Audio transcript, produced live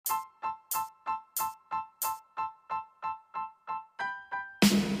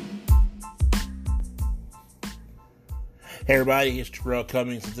Hey everybody, it's Terrell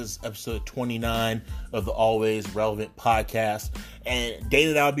Cummings. This is episode 29 of the Always Relevant podcast. And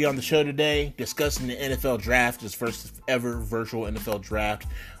Dana and I will be on the show today discussing the NFL draft, his first ever virtual NFL draft.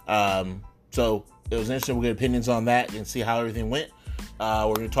 So it was interesting. We'll get opinions on that and see how everything went.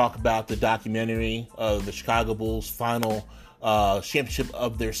 We're going to talk about the documentary of the Chicago Bulls' final championship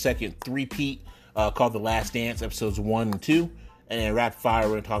of their second three-peat called The Last Dance, episodes 1 and 2. And then rapid fire,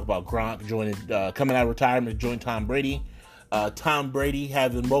 we're going to talk about Gronk coming out of retirement to join Tom Brady. Tom Brady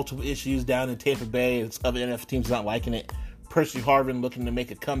having multiple issues down in Tampa Bay. Other NFL teams not liking it. Percy Harvin looking to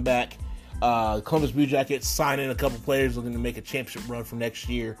make a comeback. Columbus Blue Jackets signing a couple players looking to make a championship run for next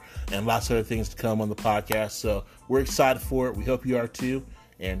year. And lots of other things to come on the podcast. So we're excited for it. We hope you are too.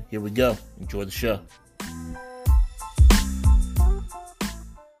 And here we go. Enjoy the show.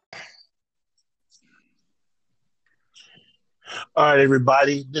 All right,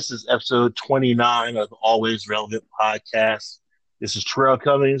 everybody. This is episode 29 of the Always Relevant podcast. This is Terrell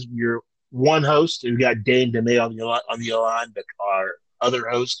Cummings, your one host. And we got Dane DeMay on the line, our other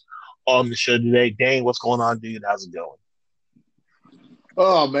host on the show today. Dane, what's going on, dude? How's it going?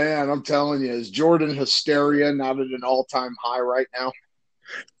 Oh, man, I'm telling you, is Jordan hysteria not at an all-time high right now?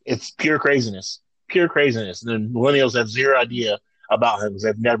 It's pure craziness. Pure craziness. And the millennials have zero idea about him because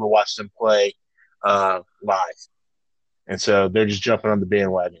they've never watched him play live. And so they're just jumping on the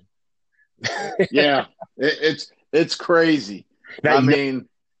bandwagon. Yeah, it's crazy. Now, I'm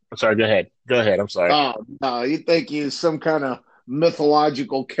sorry, go ahead. I'm sorry. Oh, no, you think he's some kind of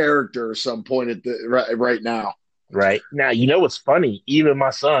mythological character at some point right now. Right. Now, you know what's funny? Even my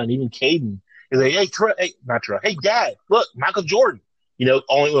son, even Caden, is like, hey, Dad, look, Michael Jordan.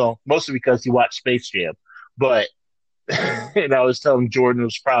 Mostly because he watched Space Jam. But, and I was telling Jordan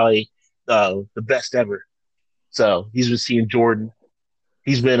was probably the best ever. So he's been seeing Jordan.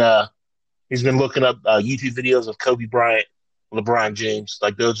 He's been looking up YouTube videos of Kobe Bryant, LeBron James.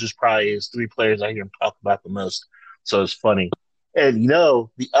 Like those are probably his three players I hear him talk about the most. So it's funny. And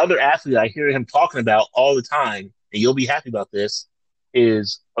the other athlete I hear him talking about all the time, and you'll be happy about this,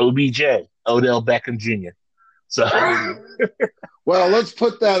 is OBJ, Odell Beckham Jr. So well, let's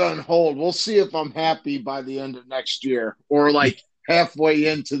put that on hold. We'll see if I'm happy by the end of next year, or like halfway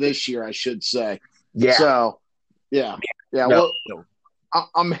into this year, I should say. Yeah. So yeah. No. Well,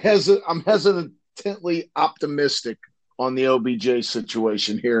 I'm hesitantly optimistic on the OBJ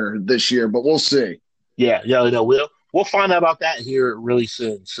situation here this year, but we'll see. Yeah, we'll find out about that here really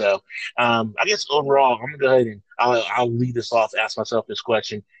soon. So, I guess overall, I'm gonna go ahead and I'll lead this off. Ask myself this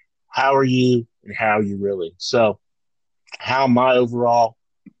question: how are you, and how are you really? So, how am I overall?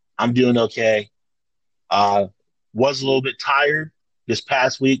 I'm doing okay. Was a little bit tired this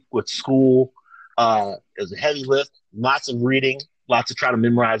past week with school. It was a heavy lift, lots of reading, lots of trying to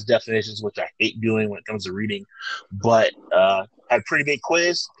memorize definitions, which I hate doing when it comes to reading. But had a pretty big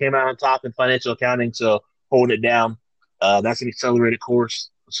quiz, came out on top in financial accounting, so holding it down. That's an accelerated course,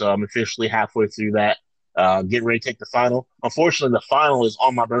 so I'm officially halfway through that. Getting ready to take the final. Unfortunately, the final is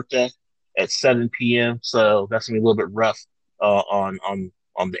on my birthday at 7 p.m., so that's going to be a little bit rough on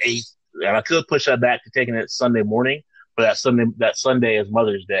the 8th. And I could push that back to taking it Sunday morning, but that Sunday is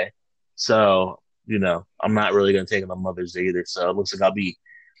Mother's Day. So, I'm not really going to take it on Mother's Day either. So it looks like I'll be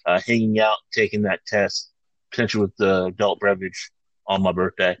hanging out, taking that test, potentially with the adult beverage on my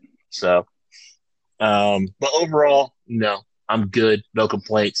birthday. So, but overall, I'm good. No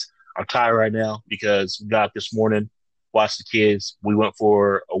complaints. I'm tired right now because we got up this morning, watched the kids. We went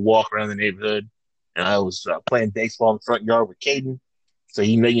for a walk around the neighborhood, and I was playing baseball in the front yard with Caden. So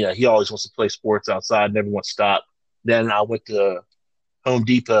he always wants to play sports outside, never wants to stop. Then I went to Home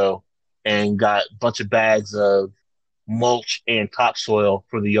Depot and got a bunch of bags of mulch and topsoil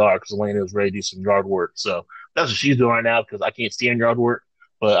for the yard because Elena was ready to do some yard work. So that's what she's doing right now because I can't stand yard work,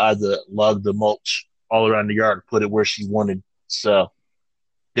 but I had to lug the mulch all around the yard and put it where she wanted. So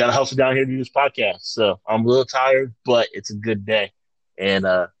got to hustle down here to do this podcast. So I'm a little tired, but it's a good day. And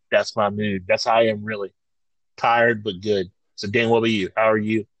that's my mood. That's how I am really. Tired, but good. So Dan, what about you? How are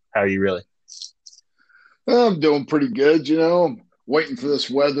you? How are you really? I'm doing pretty good, I'm waiting for this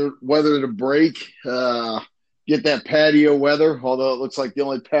weather to break, get that patio weather, although it looks like the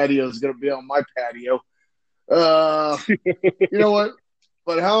only patio is going to be on my patio. You know what?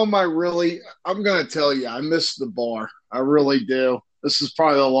 But how am I really? I'm going to tell you, I miss the bar. I really do. This is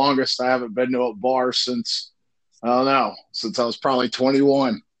probably the longest I haven't been to a bar since I was probably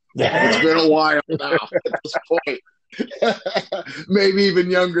 21. It's been a while now at this point. Maybe even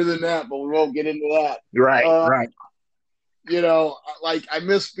younger than that, but we won't get into that. Right. I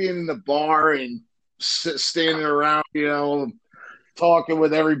miss being in the bar and standing around, talking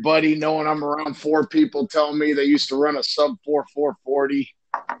with everybody, knowing I'm around four people telling me they used to run a sub 4.40,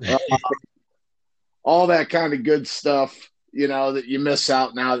 all that kind of good stuff, that you miss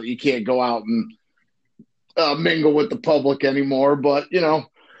out now that you can't go out and mingle with the public anymore. But,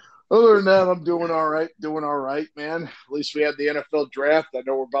 other than that, I'm doing all right, man. At least we had the NFL draft. I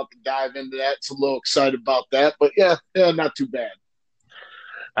know we're about to dive into that, so I'm a little excited about that. But yeah, not too bad.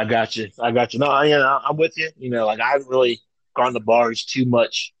 I got you. No, I'm with you. Like I haven't really gone to bars too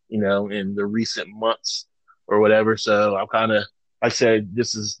much, in the recent months or whatever. So I'm kind of, like I said,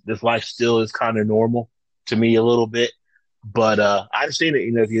 this life still is kind of normal to me a little bit. But I understand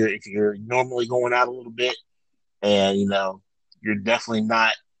that, if you're normally going out a little bit and, you're definitely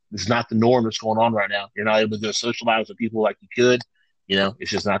not, it's not the norm that's going on right now. You're not able to go socialize with people like you could.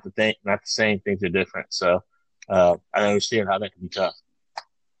 It's just not the thing, not the same. Things are different. So I understand how that can be tough.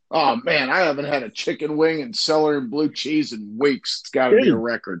 Oh man, I haven't had a chicken wing and celery and blue cheese in weeks. It's got to be a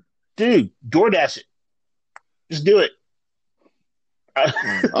record. Dude, DoorDash it. Just do it.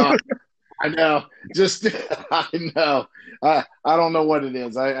 I know. I know. I don't know what it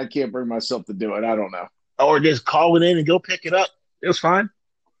is. I can't bring myself to do it. I don't know. Or just call it in and go pick it up. It was fine.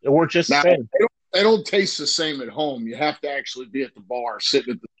 It worked just the same. They don't taste the same at home. You have to actually be at the bar,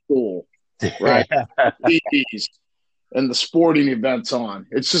 sitting at the pool, right? TVs and the sporting events on.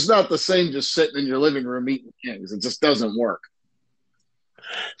 It's just not the same just sitting in your living room eating things. It just doesn't work.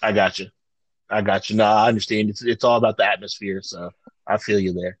 I got you. No, I understand. It's all about the atmosphere. So I feel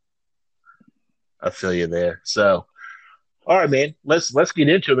you there. So, all right, man. Let's get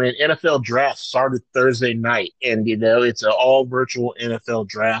into it, man. NFL draft started Thursday night, and it's an all virtual NFL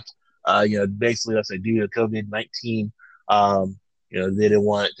draft. Basically, let's say due to COVID-19, they didn't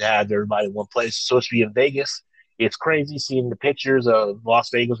want to have everybody in one place. It's supposed to be in Vegas. It's crazy seeing the pictures of Las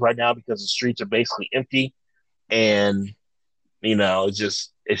Vegas right now because the streets are basically empty, and it's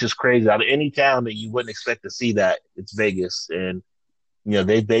just crazy. Out of any town that you wouldn't expect to see that, it's Vegas, and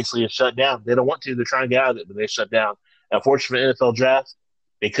they basically have shut down. They don't want to. They're trying to get out of it, but they shut down. Unfortunately, NFL draft,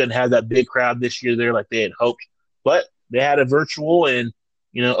 they couldn't have that big crowd this year there like they had hoped, but they had a virtual, and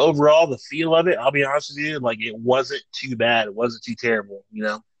overall the feel of it, I'll be honest with you, like it wasn't too bad. It wasn't too terrible.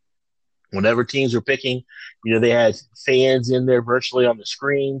 Whenever teams were picking, they had fans in there virtually on the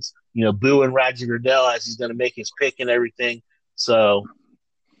screens, booing Roger Goodell as he's going to make his pick and everything. So,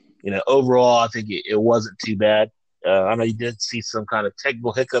 overall, I think it wasn't too bad. I know you did see some kind of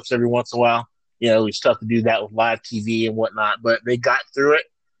technical hiccups every once in a while. It's tough to do that with live TV and whatnot, but they got through it.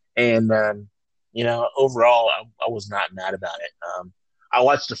 And, overall, I was not mad about it. I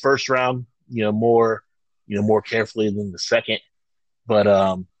watched the first round, more carefully than the second.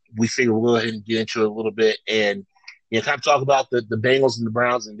 But we figured we'll go ahead and get into it a little bit and kind of talk about the Bengals and the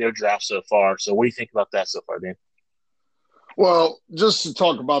Browns and their draft so far. So what do you think about that so far, Dan? Well, just to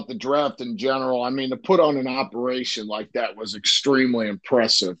talk about the draft in general, I mean, to put on an operation like that was extremely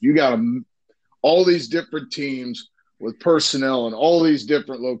impressive. You got all these different teams with personnel in all these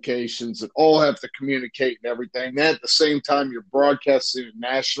different locations that all have to communicate and everything. Then at the same time, you're broadcasting it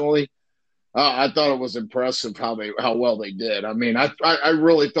nationally. I thought it was impressive how well they did. I mean, I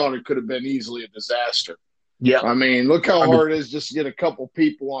really thought it could have been easily a disaster. Yeah. I mean, look how hard it is just to get a couple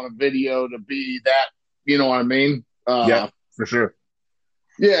people on a video to be that, you know what I mean? Yeah, for sure.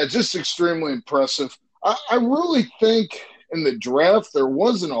 Yeah, just extremely impressive. I really think in the draft there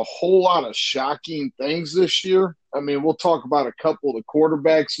wasn't a whole lot of shocking things this year. I mean, we'll talk about a couple of the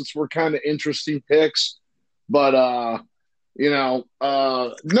quarterbacks since we're kind of interesting picks, but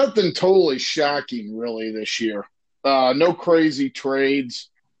nothing totally shocking really this year. No crazy trades.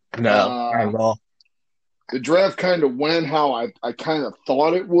 No, not at all. The draft kind of went how I kind of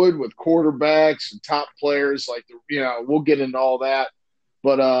thought it would with quarterbacks and top players. Like, we'll get into all that.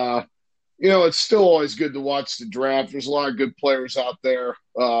 But, it's still always good to watch the draft. There's a lot of good players out there.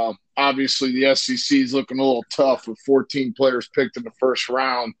 Obviously, the SEC is looking a little tough with 14 players picked in the first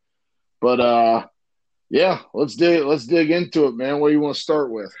round. But, yeah, let's dig into it, man. What do you want to start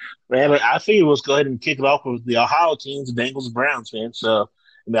with? Man, I figured let's go ahead and kick it off with the Ohio teams, the Bengals and Browns, man. So,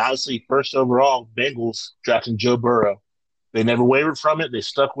 obviously, first overall, Bengals drafting Joe Burrow. They never wavered from it. They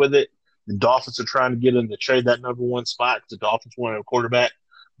stuck with it. The Dolphins are trying to get him to trade that number one spot. The Dolphins wanted a quarterback.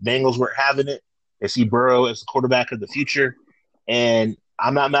 Bengals weren't having it. They see Burrow as the quarterback of the future, and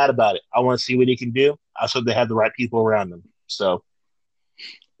I'm not mad about it. I want to see what he can do. I hope they have the right people around them. So,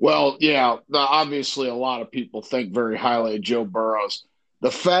 well, yeah, obviously a lot of people think very highly of Joe Burrows.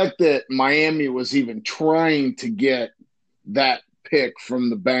 The fact that Miami was even trying to get that pick from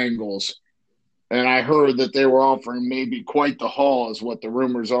the Bengals, and I heard that they were offering maybe quite the haul is what the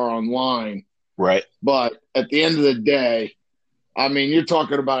rumors are online. Right. But at the end of the day, I mean, you're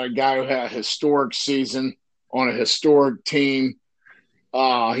talking about a guy who had a historic season on a historic team.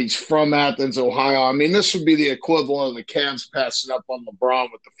 He's from Athens, Ohio. I mean, this would be the equivalent of the Cavs passing up on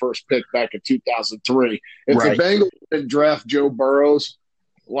LeBron with the first pick back in 2003. If the Right. Bengals didn't draft Joe Burrows,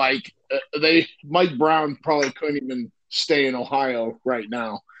 like they Mike Brown probably couldn't even stay in Ohio right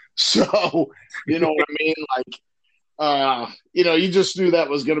now. So, you know what I mean? Like, you just knew that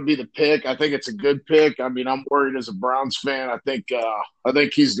was going to be the pick. I think it's a good pick. I mean, I'm worried as a Browns fan. I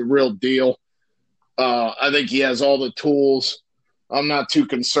think he's the real deal. I think he has all the tools. I'm not too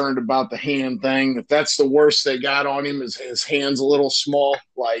concerned about the hand thing. If that's the worst they got on him, is his hands a little small.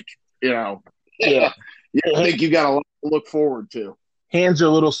 Like, you know, Yeah. yeah, I think you got a lot to look forward to. Hands are a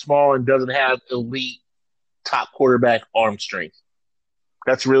little small and doesn't have elite top quarterback arm strength.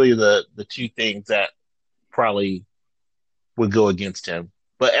 That's really the two things that probably would go against him.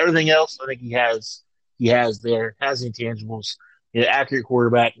 But everything else, I think has intangibles. Accurate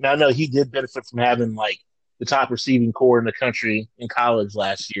quarterback. Now, I know he did benefit from having like the top receiving core in the country in college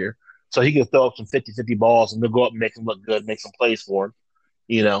last year, so he could throw up some 50-50 balls and they'll go up and make him look good, make some plays for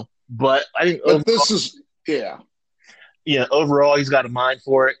him. But I think But this is, yeah, overall he's got a mind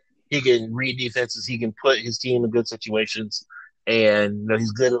for it. He can read defenses. He can put his team in good situations, and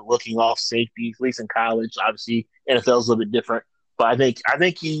he's good at looking off safety. At least in college, obviously NFL's a little bit different. But I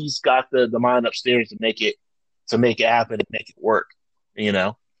think he's got the mind upstairs to make it happen and make it work.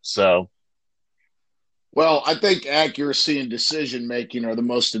 So well, I think accuracy and decision making are the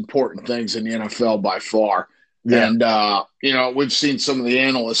most important things in the NFL by far. yeah. And, we've seen some of the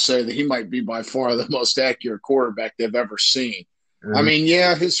analysts say that he might be by far the most accurate quarterback they've ever seen. I Mm-hmm. mean,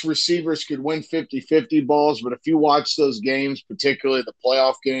 yeah, his receivers could win 50-50 balls, but if you watch those games, particularly the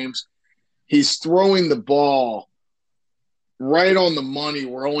playoff games, he's throwing the ball right on the money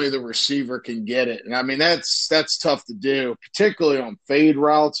where only the receiver can get it. And I mean, that's tough to do, particularly on fade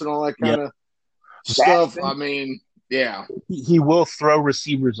routes and all that Yeah. kind of stuff. I mean, yeah. He will throw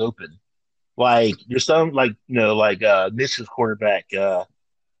receivers open. Like there's some Michigan's quarterback,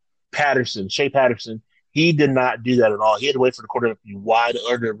 Patterson, Shea Patterson. He did not do that at all. He had to wait for the quarterback to be wide,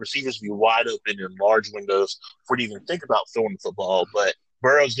 or the receivers to be wide open in large windows before he even think about throwing the football. But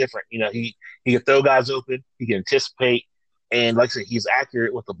Burrow's different. He can throw guys open. He can anticipate, and like I said, he's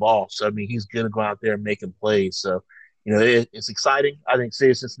accurate with the ball. So I mean, he's gonna go out there and make him plays. So it's exciting. I think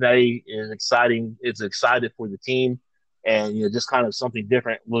City of Cincinnati is exciting. It's excited for the team, and just kind of something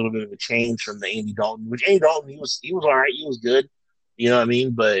different, a little bit of a change from the Andy Dalton. Which Andy Dalton, he was all right. He was good. You know what I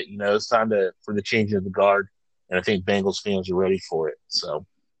mean? But it's time for the change of the guard, and I think Bengals fans are ready for it. So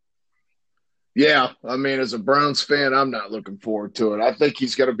Yeah. I mean, as a Browns fan, I'm not looking forward to it. I think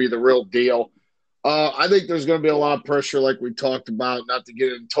he's going to be the real deal. I think there's going to be a lot of pressure, like we talked about, not to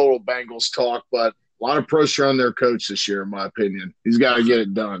get in total Bengals talk, but a lot of pressure on their coach this year, in my opinion. He's got to get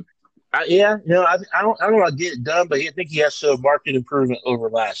it done. yeah, I don't want to get it done, but I think he has showed market improvement over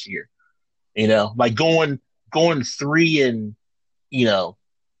last year. Like going 3 and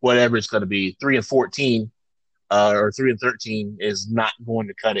whatever it's going to be, 3-14 or 3-13 is not going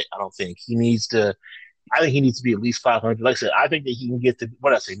to cut it. I don't think he needs to. I think he needs to be at least 500. Like I said, I think that he can get to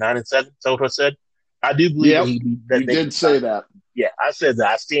what I say 9-7. Is that what I said? I do believe that Yep. he You did say that. Yeah, I said that.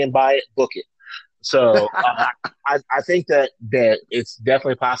 I stand by it. Book it. So I think that it's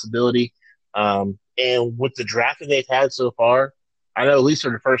definitely a possibility. And with the drafting they've had so far, I know at least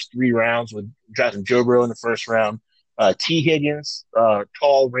for the first 3 rounds, with drafting Joe Burrow in the first round, T. Higgins,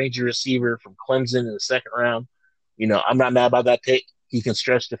 tall Ranger receiver from Clemson in the second round. I'm not mad about that pick. He can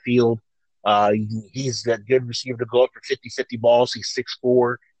stretch the field. He's that good receiver to go up for 50-50 balls. He's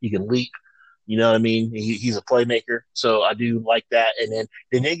 6'4". He can leap. You know what I mean? He's a playmaker. So I do like that. And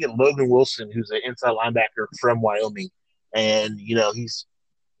then they get Logan Wilson, who's an inside linebacker from Wyoming. And, he's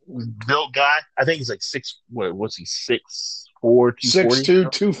a built guy. I think he's like what's he, 6'4", 240?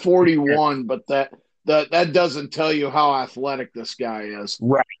 6'2", 241, but that doesn't tell you how athletic this guy is.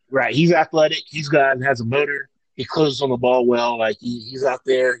 Right, right. He's athletic. Has a motor. He closes on the ball well. Like he's out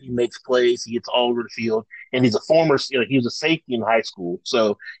there. He makes plays. He gets all over the field. And he's a former. He was a safety in high school,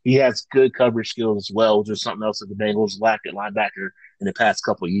 so he has good coverage skills as well, which is something else that the Bengals lacked at linebacker in the past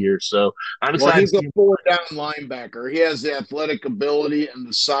couple of years. So I'm Well, excited. he's a 4-down linebacker. He has the athletic ability and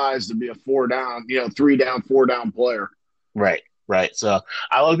the size to be a 4-down, 3-down, 4-down player. Right, right. So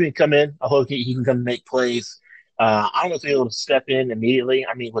I hope he can come in. I hope he can come and make plays. I don't know if he'll be able to step in immediately.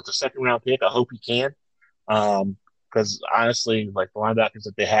 I mean, with the second round pick, I hope he can. Because honestly, like the linebackers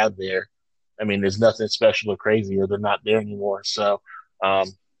that they have there, I mean, there's nothing special or crazy, or they're not there anymore. So, I'm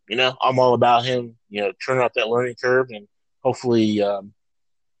all about him, turning up that learning curve and hopefully,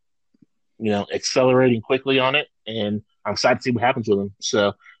 accelerating quickly on it. And I'm excited to see what happens with him.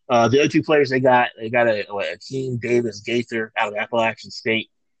 So the other two players they got a Team Davis Gaither out of Appalachian State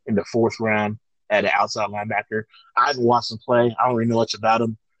in the fourth round at an outside linebacker. I haven't watched him play. I don't really know much about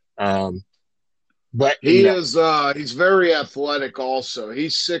him. Um, but He is he's very athletic also.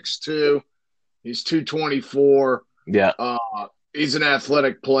 He's 6'2", he's 224. yeah, Uh he's an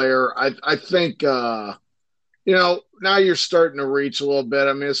athletic player. I think now you're starting to reach a little bit.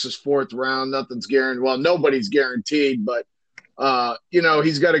 I mean, this is fourth round, nothing's guaranteed. Well, nobody's guaranteed, but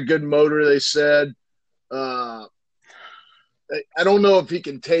he's got a good motor, they said. Uh I don't know if he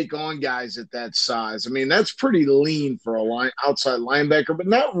can take on guys at that size. I mean, that's pretty lean for a outside linebacker, but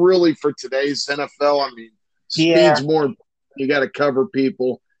not really for today's NFL. I mean, yeah, speed's more. You got to cover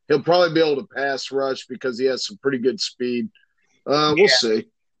people. He'll probably be able to pass rush because he has some pretty good speed. We'll yeah. see.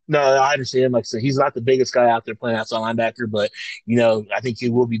 No, I understand. Like I said, he's not the biggest guy out there playing outside linebacker, but I think he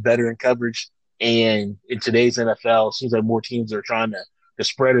will be better in coverage. And in today's NFL, it seems like more teams are trying to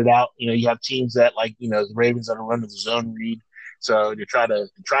spread it out. You have teams that the Ravens that are running the zone read, so you try to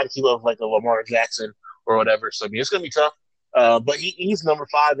keep up with like a Lamar Jackson or whatever. So I mean, it's going to be tough. But he's number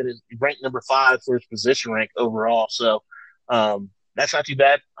five and is ranked number five for his position rank overall. So that's not too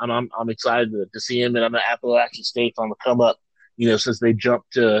bad. I'm excited to see him, and I'm an Appalachian State on the come up. Since they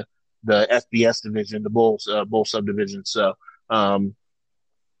jumped to the FBS division, the Bowl subdivision. So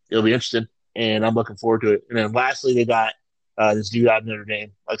it'll be interesting, and I'm looking forward to it. And then lastly, they got this dude out of Notre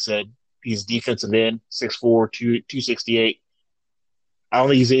Dame. Like I said, he's defensive end, 6'4", 268. I don't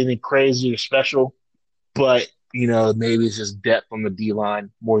think he's anything crazy or special, but maybe it's just depth on the D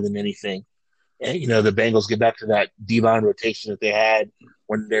line more than anything. And the Bengals get back to that D line rotation that they had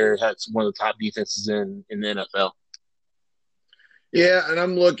when they had one of the top defenses in the NFL. Yeah, and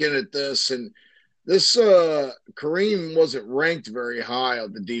I'm looking at this, and this Kareem wasn't ranked very high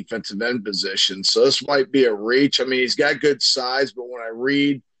on the defensive end position, so this might be a reach. I mean, he's got good size, but when I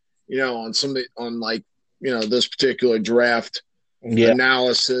read, this particular draft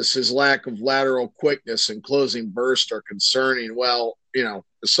analysis, his lack of lateral quickness and closing burst are concerning. Well, as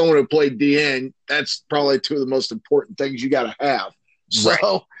someone who played DN, that's probably two of the most important things you got to have.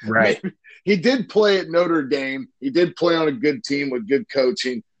 So, right. He did play at Notre Dame. He did play on a good team with good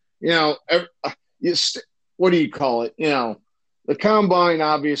coaching. What do you call it? The combine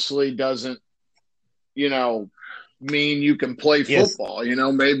obviously doesn't, mean you can play football. Yes.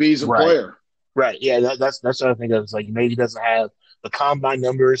 Maybe he's a player. Right. Yeah, that's what I think of. It's like maybe he doesn't have the combine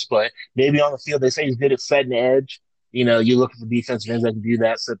numbers, but maybe on the field they say he's good at setting the edge. You look at the defensive ends that can do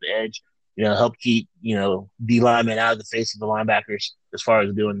that, set the edge. Help keep D linemen out of the face of the linebackers as far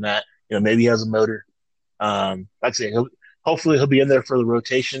as doing that. Maybe he has a motor. Like I say, hopefully he'll be in there for the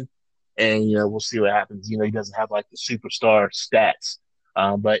rotation, and we'll see what happens. He doesn't have like the superstar stats,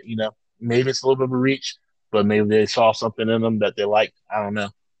 but maybe it's a little bit of a reach, but maybe they saw something in him that they liked. I don't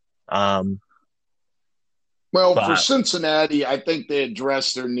know. For Cincinnati, I think they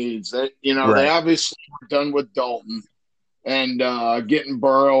addressed their needs. They obviously were done with Dalton, and getting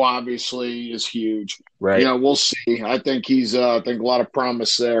Burrow obviously is huge. Right. We'll see. I think he's a lot of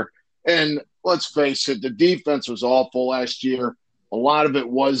promise there. And let's face it, the defense was awful last year. A lot of it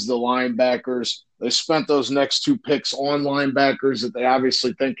was the linebackers. They spent those next two picks on linebackers that they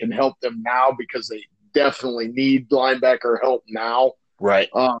obviously think can help them now because they definitely need linebacker help now. Right.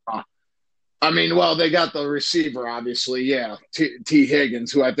 They got the receiver, obviously, T.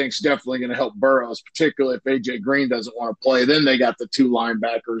 Higgins, who I think is definitely going to help Burrows, particularly if A.J. Green doesn't want to play. Then they got the two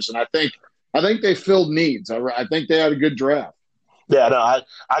linebackers, and I think they filled needs. I think they had a good draft. Yeah, no,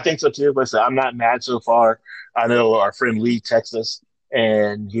 I think so too. But I'm not mad so far. I know our friend Lee texted us,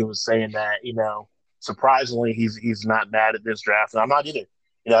 and he was saying that surprisingly he's not mad at this draft, and I'm not either.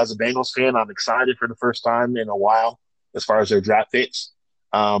 As a Bengals fan, I'm excited for the first time in a while as far as their draft picks.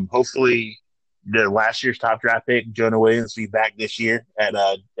 Hopefully, the last year's top draft pick, Jonah Williams, will be back this year at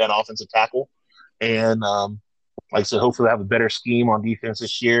offensive tackle, and like I said, hopefully they have a better scheme on defense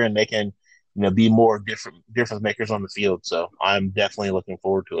this year, and they can be more difference makers on the field. So I'm definitely looking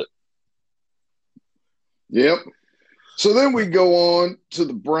forward to it. Yep. So then we go on to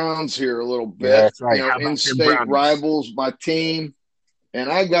the Browns here a little bit. Yeah, that's right. In-state rivals, my team. And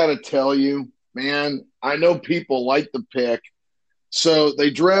I got to tell you, man, I know people like the pick. So they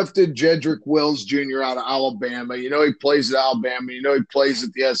drafted Jedrick Wills Jr. out of Alabama. He plays at Alabama. He plays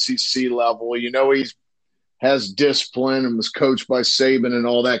at the SEC level. He has discipline and was coached by Saban and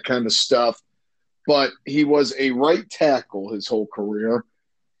all that kind of stuff. But he was a right tackle his whole career,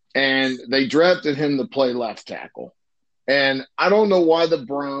 and they drafted him to play left tackle. And I don't know why the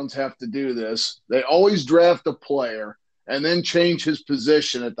Browns have to do this. They always draft a player and then change his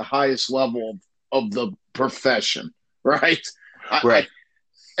position at the highest level of the profession. right? Right.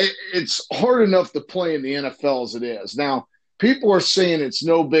 It's hard enough to play in the NFL as it is. Now, people are saying it's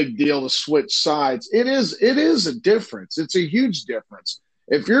no big deal to switch sides. It is. It is a difference. It's a huge difference.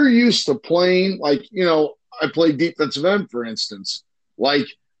 If you're used to playing, like, I play defensive end, for instance. Like,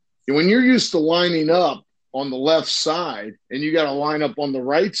 when you're used to lining up on the left side and you got to line up on the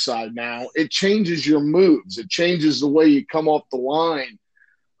right side now, it changes your moves. It changes the way you come off the line.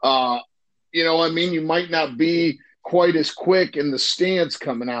 You might not be quite as quick in the stance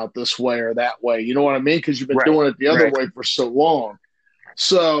coming out this way or that way. You know what I mean? Because you've been doing it the other way for so long.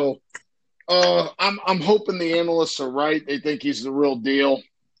 So I'm hoping the analysts are right. They think he's the real deal.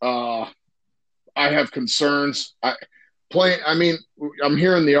 I have concerns. I'm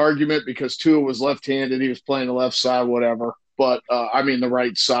hearing the argument because Tua was left-handed. He was playing the left side, whatever. But the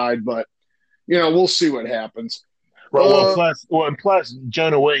right side. But we'll see what happens. Plus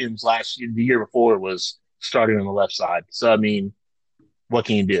Jonah Williams the year before was starting on the left side. So what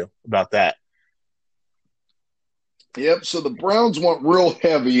can you do about that? Yep. So the Browns went real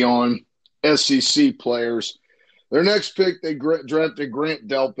heavy on SEC players. Their next pick, they drafted Grant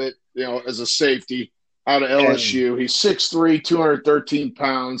Delpit, as a safety out of LSU. He's 6'3", 213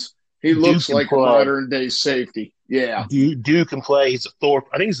 pounds. He looks like a modern-day safety. Yeah. Dude can play. He's a Thorpe.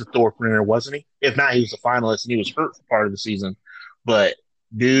 I think he's a Thorpe winner, wasn't he? If not, he was a finalist, and he was hurt for part of the season. But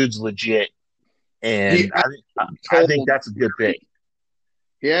dude's legit, and I think that's a good pick.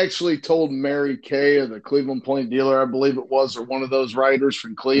 He actually told Mary Kay of the Cleveland Plain Dealer, I believe it was, or one of those writers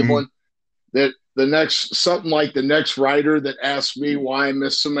from Cleveland, that the next writer that asks me why I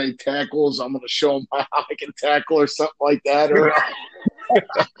missed so many tackles, I'm going to show him how I can tackle or something like that.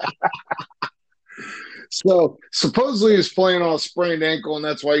 So supposedly he's playing on a sprained ankle, and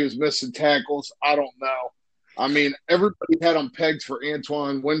that's why he was missing tackles. I don't know. Everybody had him pegged for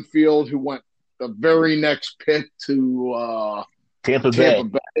Antoine Winfield, who went the very next pick to Tampa Bay.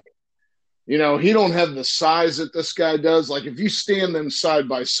 He don't have the size that this guy does. Like, if you stand them side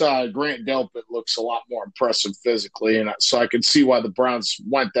by side, Grant Delpit looks a lot more impressive physically, and so I can see why the Browns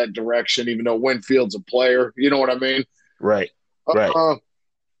went that direction, even though Winfield's a player. You know what I mean? Right.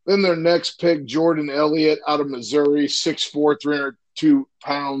 Then their next pick, Jordan Elliott out of Missouri, 6'4", 302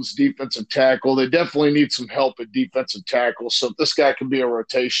 pounds, defensive tackle. They definitely need some help at defensive tackle. So if this guy can be a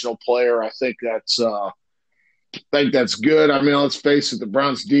rotational player, I think that's good. Let's face it, the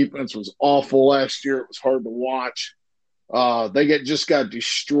Browns' defense was awful last year. It was hard to watch. They just got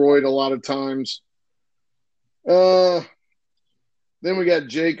destroyed a lot of times. Then we got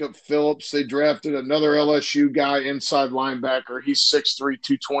Jacob Phillips. They drafted another LSU guy, inside linebacker. He's 6'3",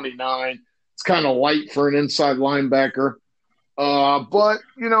 229. It's kind of light for an inside linebacker. But,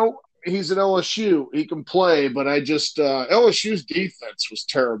 he's at LSU. He can play, but LSU's defense was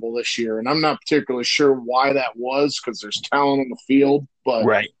terrible this year, and I'm not particularly sure why that was because there's talent on the field. But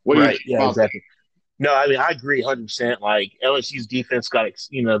Yeah, exactly. No, I agree 100%. Like, LSU's defense got,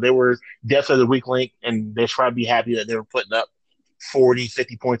 they were definitely the weak link, and they should probably be happy that they were putting up 40,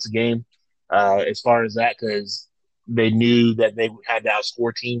 50 points a game as far as that, because they knew that they had to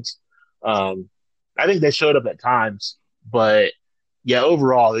outscore teams. I think they showed up at times, but yeah,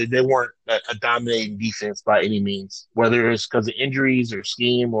 overall, they weren't a dominating defense by any means, whether it's because of injuries or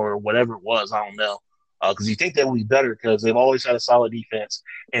scheme or whatever it was. I don't know. Because you think they will be better because they've always had a solid defense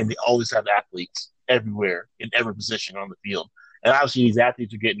and they always have athletes everywhere in every position on the field. And obviously, these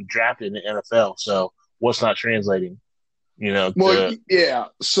athletes are getting drafted in the NFL. So what's not translating? Yeah.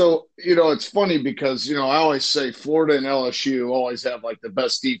 So, it's funny because, I always say Florida and LSU always have like the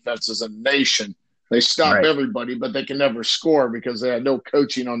best defenses in the nation. They stop everybody, but they can never score because they had no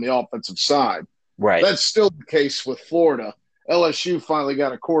coaching on the offensive side. Right. That's still the case with Florida. LSU finally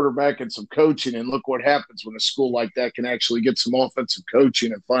got a quarterback and some coaching, and look what happens when a school like that can actually get some offensive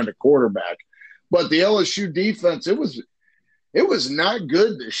coaching and find a quarterback. But the LSU defense, it was not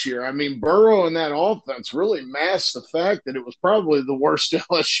good this year. Burrow and that offense really masked the fact that it was probably the worst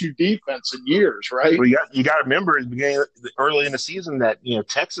LSU defense in years, right? Well, you got to remember at the beginning, early in the season that,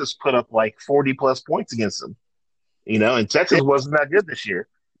 Texas put up like 40-plus points against them, and Texas wasn't that good this year.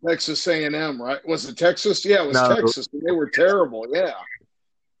 Texas A&M, right? Was it Texas? Yeah, it was Texas. They were terrible, yeah.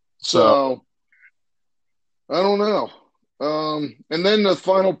 So I don't know. And then the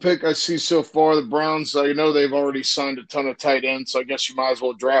final pick I see so far, the Browns, they've already signed a ton of tight ends, so I guess you might as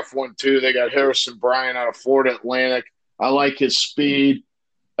well draft one too. They got Harrison Bryant out of Florida Atlantic. I like his speed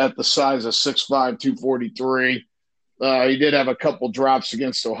at the size of 6'5", 243. He did have a couple drops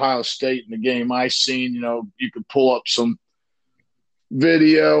against Ohio State in the game I seen. You could pull up some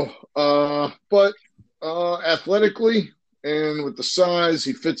video. But athletically, and with the size,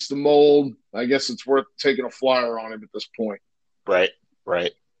 he fits the mold. I guess it's worth taking a flyer on him at this point. Right,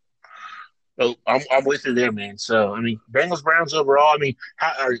 right. So I'm with you there, man. So I mean, Bengals Browns overall. I mean,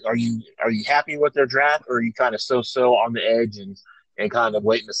 how, are you happy with their draft, or are you kind of so on the edge and kind of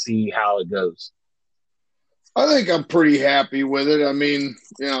waiting to see how it goes? I think I'm pretty happy with it. I mean,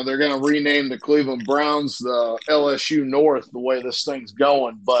 they're going to rename the Cleveland Browns the LSU North the way this thing's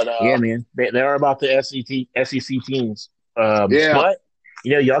going. But Yeah, man, they are about the SEC teams. yeah, But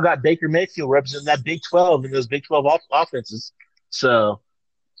y'all got Baker Mayfield representing that Big 12 and those Big 12 offenses. So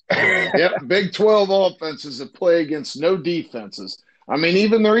yep, Big 12 offenses that play against no defenses. I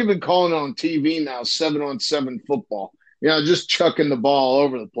mean, they're even calling it on TV now 7-on-7 football. Just chucking the ball all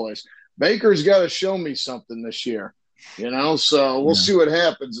over the place. Baker's got to show me something this year, so we'll see what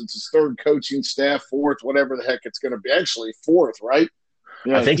happens. It's his third coaching staff, fourth, whatever the heck it's going to be. Actually, fourth, right?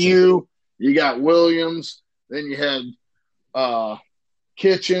 I think Hugh, you got Williams, then you had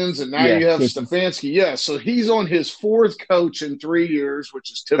Kitchens, and now you have Stefanski. Yeah, so he's on his fourth coach in 3 years,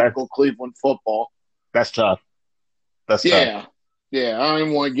 which is typical Cleveland football. That's tough. Tough. Yeah, I don't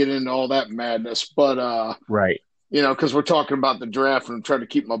even want to get into all that madness, but right. Because we're talking about the draft and I'm trying to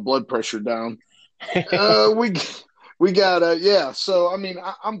keep my blood pressure down. We got So I mean,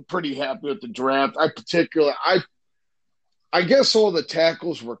 I'm pretty happy with the draft. I guess all the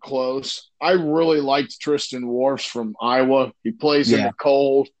tackles were close. I really liked Tristan Wirfs from Iowa. He plays in the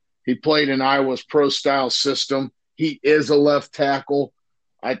cold. He played in Iowa's pro-style system. He is a left tackle.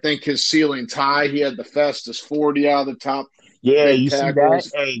 I think his ceiling's high. He had the fastest 40 out of the top. Yeah, you tackles.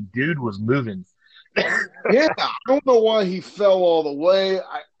 See that? Hey, dude was moving. Yeah, I don't know why he fell all the way.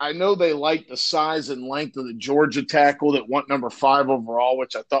 I know they liked the size and length of the Georgia tackle that went number 5 overall,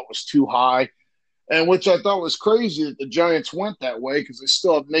 which I thought was too high. And which I thought was crazy that the Giants went that way because they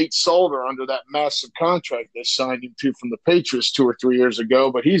still have Nate Solder under that massive contract they signed him to from the Patriots 2 or 3 years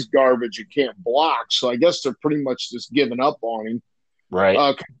ago. But he's garbage and can't block. So I guess they're pretty much just giving up on him.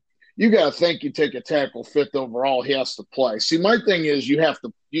 Right. You got to think you take a tackle 5th overall, he has to play. See, my thing is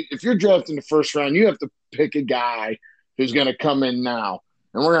if you're drafting the first round, you have to pick a guy who's going to come in now.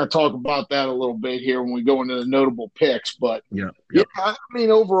 And we're going to talk about that a little bit here when we go into the notable picks. But, yeah, I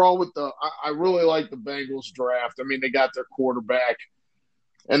mean, overall, I really like the Bengals draft. I mean, they got their quarterback,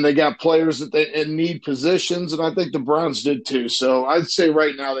 and they got players that they need positions, and I think the Browns did too. So I'd say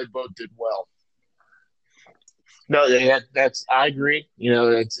right now they both did well. No, I agree.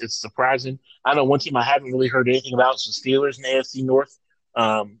 It's surprising. I know one team I haven't really heard anything about is the Steelers in the AFC North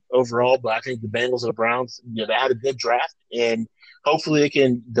overall, but I think the Bengals and the Browns, they had a good draft, and hopefully they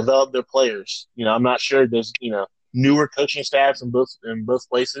can develop their players. I'm not sure there's newer coaching staffs in both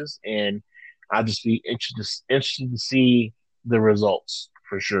places, and I'd just be interested to see the results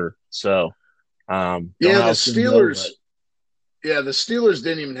for sure. So, the Steelers. Yeah, the Steelers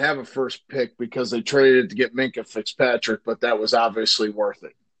didn't even have a first pick because they traded it to get Minkah Fitzpatrick, but that was obviously worth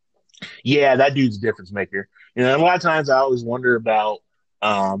it. Yeah, that dude's a difference maker. A lot of times I always wonder about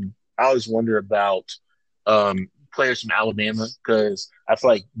players from Alabama because I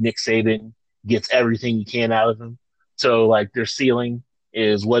feel like Nick Saban gets everything he can out of them. So like their ceiling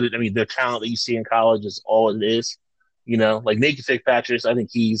is their talent that you see in college is all it is. Like Nick Fitzpatrick, I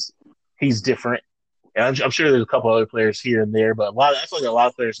think he's different. And I'm sure there's a couple other players here and there, but I feel like a lot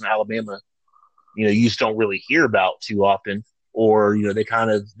of players in Alabama, you just don't really hear about too often, or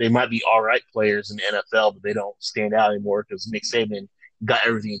they might be all right players in the NFL, but they don't stand out anymore because Nick Saban got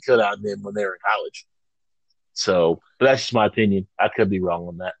everything he could out of them when they were in college. So, but that's just my opinion. I could be wrong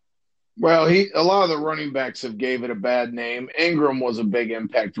on that. Well, a lot of the running backs have gave it a bad name. Ingram was a big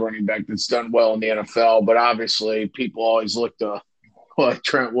impact running back that's done well in the NFL, but obviously people always look to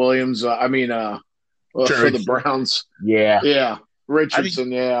Trent Williams. For the Browns. Yeah.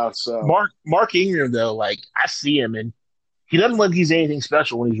 Richardson, So Mark Ingram, though, like I see him and he doesn't look like he's anything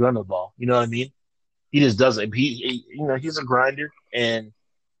special when he's running the ball. You know what I mean? He just doesn't. He's a grinder and,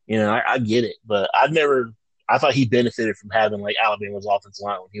 I get it, but I thought he benefited from having like Alabama's offensive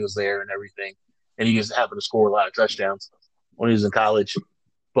line when he was there and everything. And he just happened to score a lot of touchdowns when he was in college.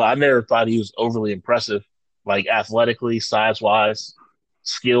 But I never thought he was overly impressive, like athletically, size-wise.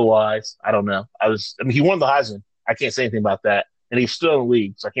 Skill-wise, I don't know. He won the Heisman. I can't say anything about that. And he's still in the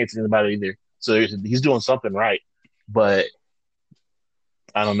league, so I can't say anything about it either. So he's doing something right. But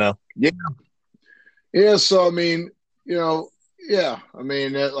I don't know. Yeah, so, like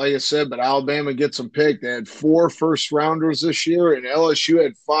I said, but Alabama gets them picked. They had 4 first-rounders this year, and LSU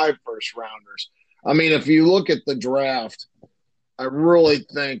had 5 first-rounders. If you look at the draft, I really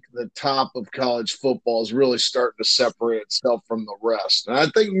think the top of college football is really starting to separate itself from the rest. And I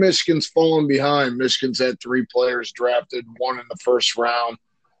think Michigan's fallen behind. Michigan's had 3 players drafted, 1 in the first round.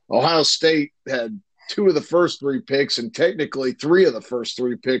 Ohio State had 2 of the first 3 picks, and technically 3 of the first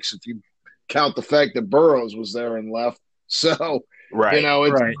 3 picks if you count the fact that Burrows was there and left. So, Right,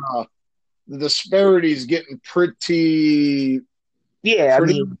 it's right. the disparity is getting Yeah, I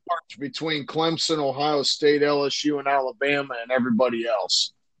pretty mean, large between Clemson, Ohio State, LSU, and Alabama, and everybody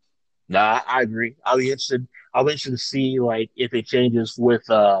else. no, I agree. I'll be interested. I'll be interested to see like if it changes with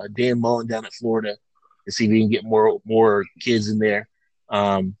Dan Mullen down at Florida to see if we can get more kids in there.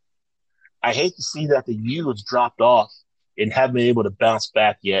 Um, I hate to see that the U has dropped off and haven't been able to bounce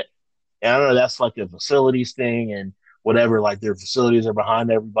back yet. And I don't know that's like a facilities thing and whatever. Like their facilities are behind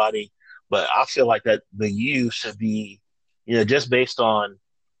everybody, but I feel like that the U should be, just based on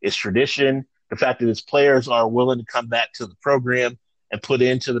its tradition, the fact that its players are willing to come back to the program and put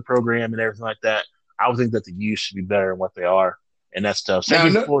into the program and everything like that. I would think that the U should be better than what they are, and that's tough. Same Now,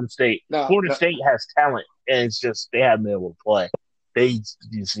 thing with no, Florida State. no, Florida no, State has talent, and it's just they haven't been able to play. They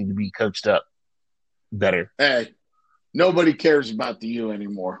just need to be coached up better. hey, nobody cares about the U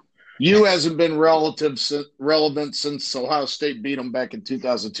anymore. U hasn't been relevant since Ohio State beat them back in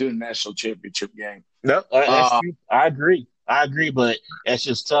 2002 in the national championship game. No, that's Uh, true. I agree. But it's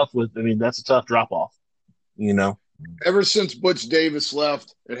just tough with. I mean, that's a tough drop off. You know, Ever since Butch Davis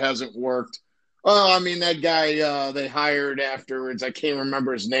left, it hasn't worked. Well, I mean, that guy they hired afterwards, I can't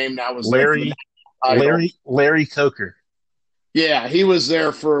remember his name now, was there for the Larry, title. Larry Coker. Yeah, he was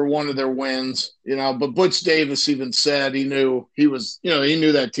there for one of their wins, but Butch Davis even said he knew he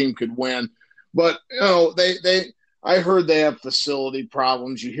knew that team could win. But, I heard they have facility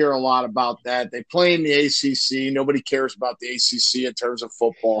problems. You hear a lot about that. They play in the ACC. Nobody cares about the ACC in terms of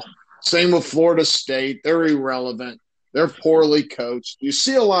football. Same with Florida State. They're irrelevant. They're poorly coached. You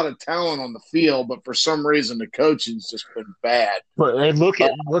see a lot of talent on the field, but for some reason the coaching's just been bad. But and Uh,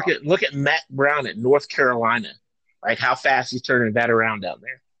 look at Matt Brown at North Carolina. Like how fast he's turning that around down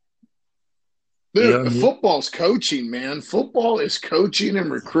there. You know what I Dude, mean? football's coaching, man. Football is coaching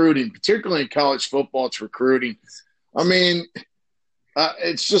and recruiting, particularly in college football. It's recruiting. I mean,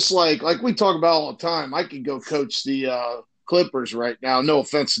 it's just like we talk about all the time. I could go coach the Clippers right now. No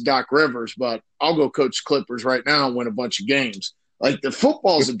offense to Doc Rivers, but I'll go coach Clippers right now and win a bunch of games. Like the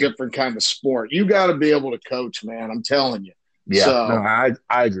football's a different kind of sport. You got to be able to coach, man. I'm telling you. Yeah, no, So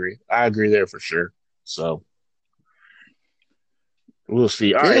I agree. I agree there for sure. So we'll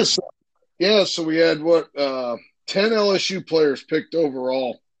see. All right. yes, yeah. So we had 10 LSU players picked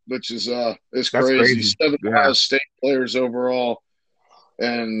overall, which is That's crazy. crazy. 7 Yeah. Ohio State players overall,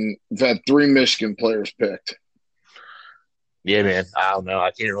 and we've had 3 Michigan players picked. Yeah, man. I don't know.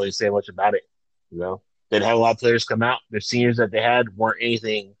 I can't really say much about it. You know, they'd have a lot of players come out. The seniors that they had weren't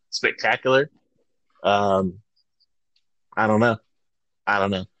anything spectacular. Um, I don't know. I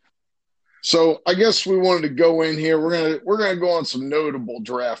don't know. So I guess we wanted to go in here. We're gonna go on some notable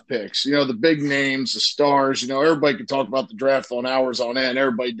draft picks. The big names, the stars. Everybody can talk about the draft on hours on end.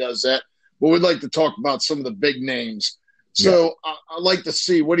 Everybody does that, but we'd like to talk about some of the big names. Yeah. So I'd like to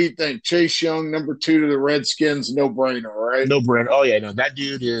see, what do you think? Chase Young, number 2 to the Redskins, no brainer, right? No, Brent. Oh yeah, no. That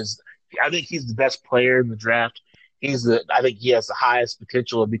dude is. I think he's the best player in the draft. I think he has the highest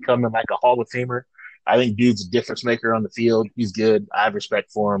potential of becoming like a Hall of Famer. I think dude's a difference maker on the field. He's good. I have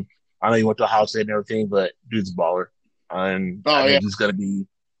respect for him. I know he went to Ohio State and everything, but dude's a baller. And I Oh yeah, think he's gonna be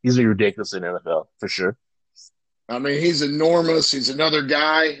ridiculous in the NFL for sure. I mean he's enormous. He's another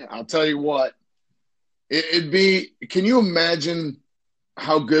guy. I'll tell you what, it'd be. Can you imagine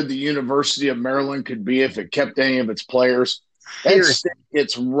how good the University of Maryland could be if it kept any of its players? That Seriously. state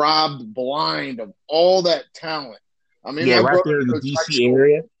gets robbed blind of all that talent. I mean, Yeah, my right brother there in the coached high DC school.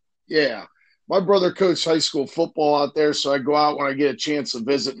 area. Yeah, my brother coached high school football out there, so I go out when I get a chance to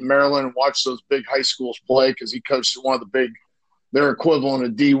visit Maryland and watch those big high schools play because he coached at one of the big, their equivalent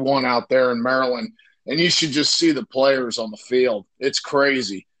of D1 out there in Maryland. And you should just see the players on the field. It's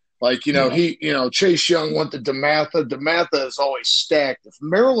crazy. Like, Yeah. Chase Young went to DeMatha. DeMatha is always stacked. If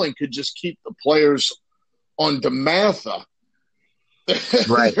Maryland could just keep the players on DeMatha,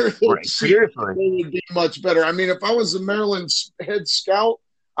 Right. their Right. Seriously. would be much better. I mean, if I was the Maryland head scout,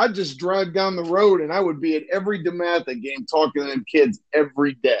 I'd just drive down the road and I would be at every DeMatha game talking to them kids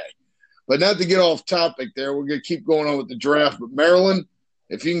every day. But not to get off topic there, we're going to keep going on with the draft. But Maryland,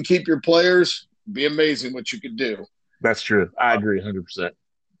 if you can keep your players, it'd be amazing what you could do. That's true. I agree 100%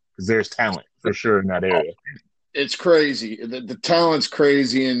 because there's talent for sure in that area. It's crazy. The talent's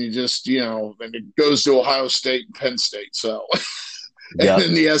crazy, and you just, and it goes to Ohio State and Penn State. So, and Yeah.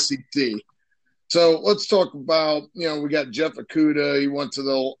 then the SEC. So let's talk about, we got Jeff Okuda. He went to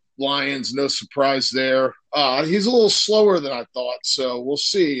the Lions. No surprise there. He's a little slower than I thought, so we'll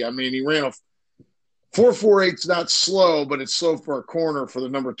see. I mean, he ran a 4.48. It's not slow, but it's slow for a corner for the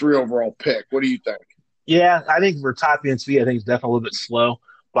number 3 overall pick. What do you think? Yeah, I think for top end speed, I think it's definitely a little bit slow.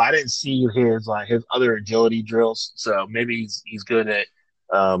 But I didn't see his other agility drills. So maybe he's good at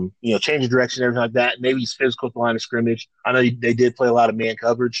changing direction, everything like that. Maybe he's physical at the line of scrimmage. I know they did play a lot of man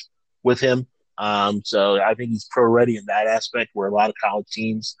coverage with him. So I think he's pro ready in that aspect where a lot of college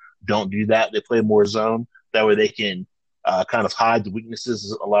teams don't do that. They play more zone. That way they can kind of hide the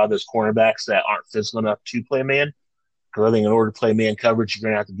weaknesses of a lot of those cornerbacks that aren't physical enough to play man. Because I think in order to play man coverage, you're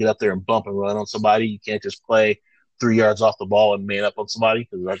going to have to get up there and bump and run on somebody. You can't just play 3 yards off the ball and man up on somebody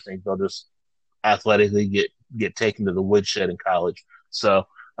because I think they'll just athletically get taken to the woodshed in college. So,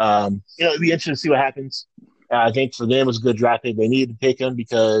 it'd be interesting to see what happens. I think for them, it was a good draft pick. They needed to pick him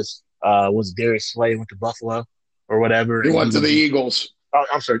because was Darius Slay went to Buffalo or whatever. He went to the Eagles. Oh,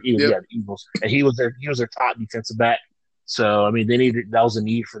 I'm sorry, Eagles. Yep. Yeah, the Eagles. And he was their top defensive back. So, I mean, that was a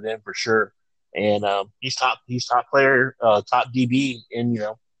need for them for sure. And he's top player, top DB in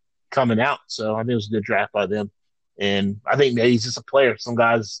coming out. So I think it was a good draft by them. And I think maybe he's just a player. Some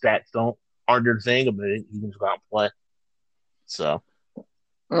guys' stats aren't their thing, but he can just go out and play. So.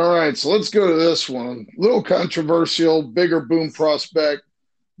 All right, so let's go to this one. Little controversial, bigger boom prospect.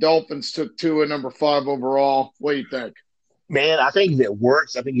 Dolphins took Tua number 5 overall. What do you think? Man, I think if it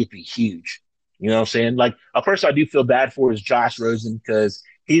works, I think it'd be huge. You know what I'm saying? Like, a person I do feel bad for is Josh Rosen because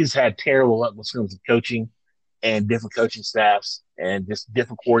he's had terrible luck with terms of coaching and different coaching staffs and just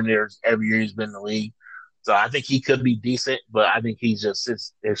different coordinators every year he's been in the league. So I think he could be decent, but I think he's just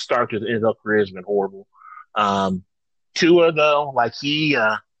his start to his NFL career has been horrible. Tua though, like he's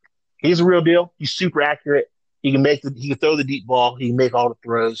a real deal. He's super accurate. He can throw the deep ball. He can make all the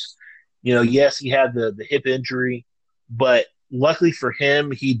throws. Yes, he had the hip injury, but luckily for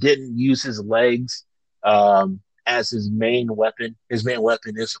him, he didn't use his legs as his main weapon. His main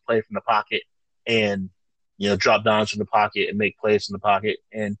weapon is to play from the pocket and drop downs from the pocket and make plays from the pocket.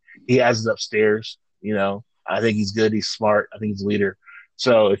 And he has it upstairs. I think he's good. He's smart. I think he's a leader.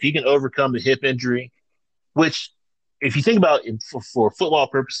 So if he can overcome the hip injury, which if you think about it for football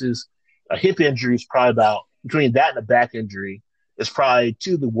purposes, a hip injury is probably about between that and a back injury is probably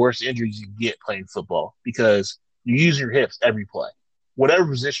 2 of the worst injuries you get playing football because you use your hips every play. Whatever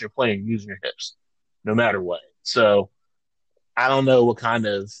position you're playing, you're using your hips, no matter what. So I don't know what kind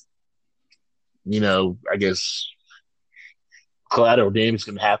of, I guess collateral damage is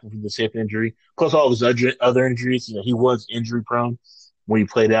going to happen from this hip injury. Plus all of his other injuries, he was injury prone when he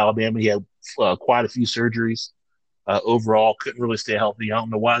played at Alabama. He had quite a few surgeries. Overall, couldn't really stay healthy. I don't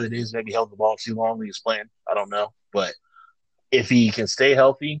know why that is. Maybe he held the ball too long when he was playing. I don't know. But if he can stay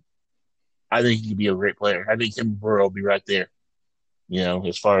healthy, I think he could be a great player. I think him and Burrow will be right there,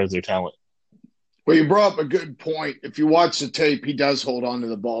 as far as their talent. Well, you brought up a good point. If you watch the tape, he does hold on to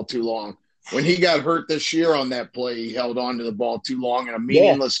the ball too long. When he got hurt this year on that play, he held on to the ball too long in a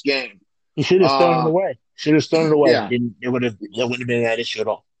meaningless game. He should have thrown it away. Yeah. It wouldn't have been that issue at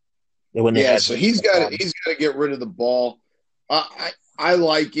all. So he's got to get rid of the ball. I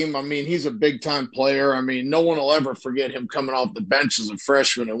like him. I mean, he's a big time player. I mean, no one will ever forget him coming off the bench as a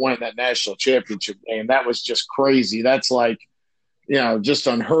freshman and winning that national championship game. That was just crazy. That's like, just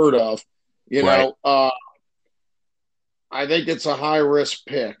unheard of. I think it's a high risk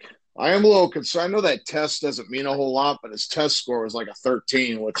pick. I am a little concerned. I know that test doesn't mean a whole lot, but his test score was like a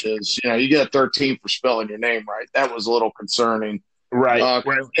 13, which is, you get a 13 for spelling your name right. That was a little concerning. Right.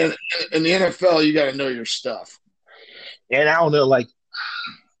 In the NFL, you got to know your stuff. And I don't know,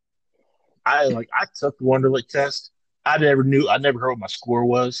 I took the Wonderlic test. I never heard what my score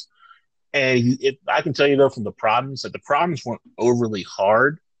was. And I can tell you though from the problems that the problems weren't overly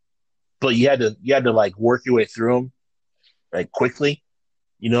hard, but you had to work your way through them quickly.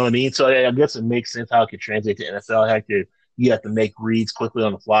 You know what I mean? So I guess it makes sense how it could translate to NFL. You have to make reads quickly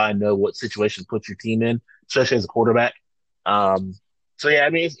on the fly and know what situation to put your team in, especially as a quarterback. So yeah,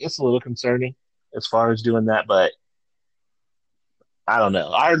 I mean, it's a little concerning as far as doing that, but I don't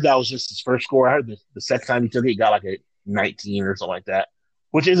know. I heard that was just his first score. I heard the second time he took it, he got like a 19 or something like that,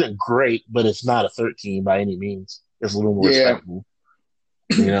 which isn't great, but it's not a 13 by any means. It's a little more respectable.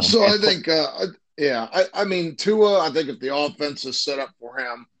 So I think, I mean, Tua, I think if the offense is set up for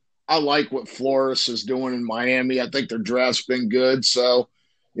him, I like what Flores is doing in Miami. I think their draft's been good. So,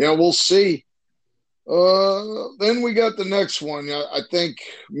 we'll see. Then we got the next one. I think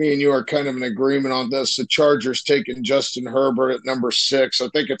me and you are kind of in agreement on this. The Chargers taking Justin Herbert at number 6. I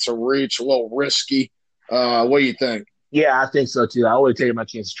think it's a reach, a little risky. What do you think? Yeah, I think so too. I would have taken my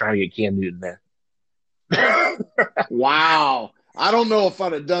chances trying to get Cam Newton there. Wow. I don't know if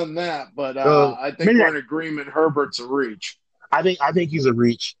I'd have done that, but I think Maybe we're in agreement. Herbert's a reach. I think he's a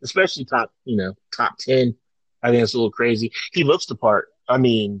reach, especially top 10. I think it's a little crazy. He looks the part. I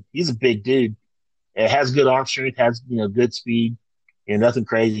mean, he's a big dude. It has good arm strength, has good speed. Nothing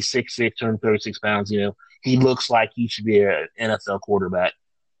crazy. 6'6", 236 pounds. He looks like he should be an NFL quarterback.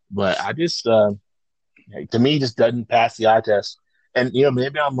 But I just to me, he just doesn't pass the eye test. And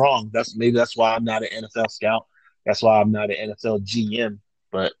maybe I'm wrong. That's why I'm not an NFL scout. That's why I'm not an NFL GM.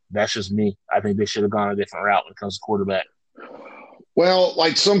 But that's just me. I think they should have gone a different route when it comes to quarterback. Well,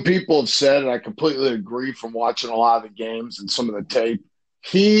 like some people have said, and I completely agree from watching a lot of the games and some of the tape,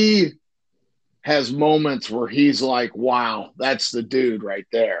 he has moments where he's like, wow, that's the dude right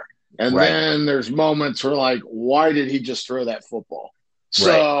there. And Right. then there's moments where like, why did he just throw that football? Right.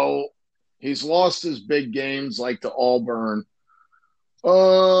 So he's lost his big games like to Auburn.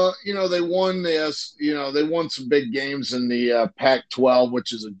 They won this. They won some big games in the Pac-12,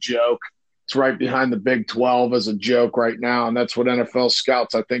 which is a joke. It's right behind the Big 12 as a joke right now, and that's what NFL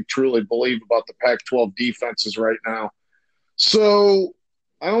scouts I think truly believe about the Pac-12 defenses right now. So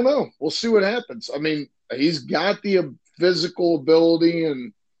I don't know. We'll see what happens. I mean, he's got the physical ability,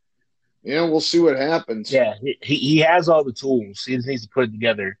 and we'll see what happens. Yeah, he has all the tools. He just needs to put it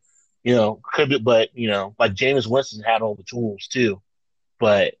together. Could be, but like Jameis Winston had all the tools too,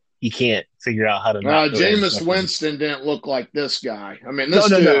 but he can't figure out how to not throw Jameis interceptions. Winston didn't look like this guy. I mean, No, this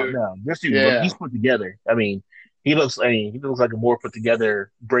no, no, dude, no. This dude, yeah, he's put together. I mean, he looks like a more put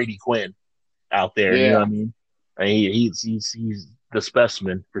together Brady Quinn out there. You know yeah. what I mean? He's the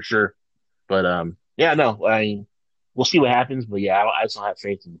specimen for sure. But yeah, no. I mean, we'll see what happens. But yeah, I just don't have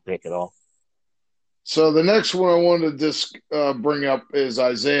faith in the pick at all. So the next one I wanted to bring up is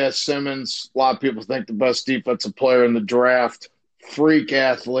Isaiah Simmons. A lot of people think the best defensive player in the draft, freak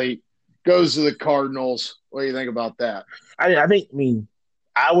athlete, goes to the Cardinals. What do you think about that? I think. I mean,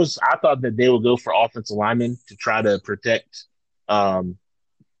 I thought that they would go for offensive linemen to try to protect um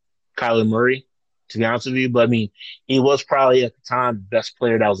Kyler Murray. To be honest with you, but I mean, he was probably at the time the best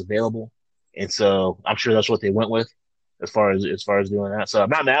player that was available, and so I'm sure that's what they went with as far as doing that. So I'm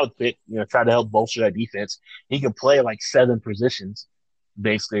not mad with the pick. Try to help bolster that defense. He can play like 7 positions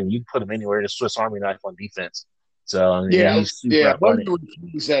basically, and you can put him anywhere. In a Swiss Army knife on defense. So and Yeah, he's super yeah. Let me athletic.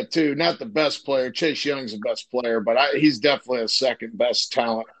 refuse that too. Not the best player. Chase Young's the best player, but he's definitely a second best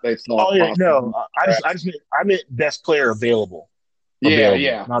talent they thought Oh yeah, possible. no, I meant best player available, Yeah,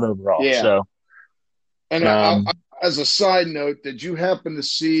 yeah, not overall. yeah. So And um, as a side note, did you happen to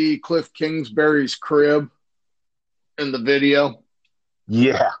see Cliff Kingsbury's crib in the video?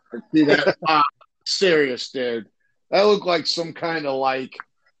 yeah, See that? Serious, dude. That looked like some kind of like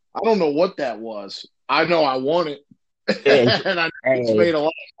I don't know what that was. I know I want it, hey, and I know it's hey, made a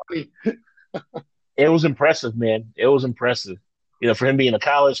lot of money. it was impressive, man. It was impressive. For him being a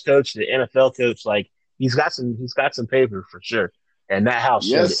college coach, the NFL coach, like he's got some paper for sure, and that house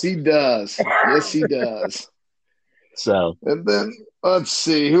showed it. Yes, he does. Yes, he does. So And then let's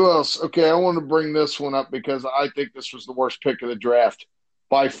see who else. Okay, I want to bring this one up because I think this was the worst pick of the draft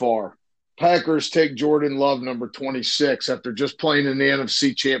by far. Packers take Jordan Love, number 26, after just playing in the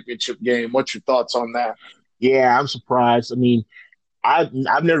NFC Championship game. What's your thoughts on that? yeah, I'm surprised. I mean, I've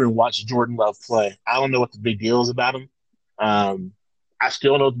never watched Jordan Love play. I don't know what the big deal is about him. Um, I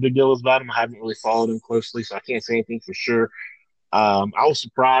still don't know what the big deal is about him. I haven't really followed him closely, so I can't say anything for sure. I was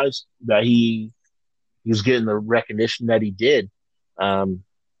surprised that he was getting the recognition that he did. Um,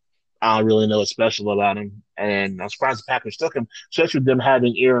 I don't really know what's special about him, and I'm surprised the Packers took him, especially with them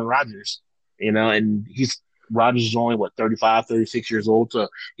having Aaron Rodgers. And Rodgers is only what 35, 36 years old, so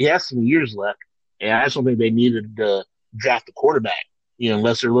he has some years left. And I just don't think they needed to draft a quarterback,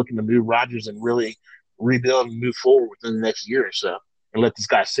 unless they're looking to move Rodgers and really rebuild and move forward within the next year or so, and let this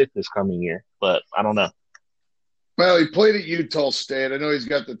guy sit this coming year. But I don't know. Well, he played at Utah State. I know he's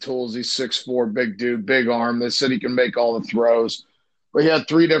got the tools. He's 6'4", big dude, big arm. They said he can make all the throws. But he had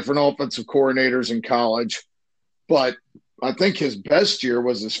three different offensive coordinators in college. But I think his best year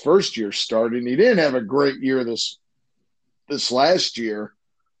was his first year starting. He didn't have a great year this last year.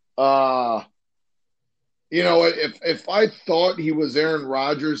 Uh, if I thought he was Aaron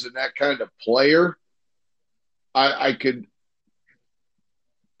Rodgers and that kind of player, I could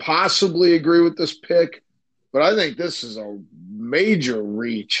possibly agree with this pick. But I think this is a major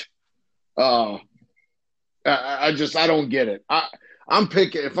reach. Uh, I don't get it. I'm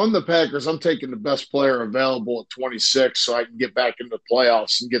picking if I'm the Packers, I'm taking the best player available at 26 so I can get back into the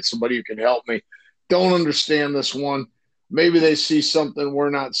playoffs and get somebody who can help me. Don't understand this one. Maybe they see something we're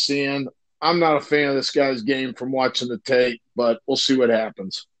not seeing. I'm not a fan of this guy's game from watching the tape, but we'll see what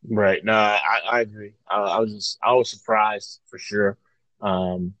happens. Right. No, I agree. I was surprised for sure.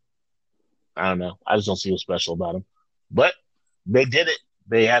 Um, I don't know. I just don't see what's special about him. But they did it.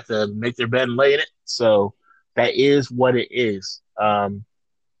 They have to make their bed and lay in it. So that is what it is.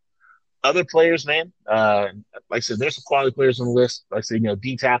 Other players, man, like I said, there's some quality players on the list. Like I said,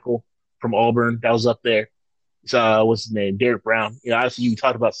 D tackle from Auburn, that was up there. So, what's his name? Derek Brown. Obviously, you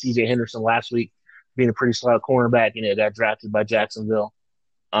talked about C.J. Henderson last week being a pretty solid cornerback, and it got drafted by Jacksonville.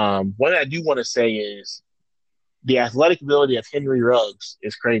 What I do want to say is the athletic ability of Henry Ruggs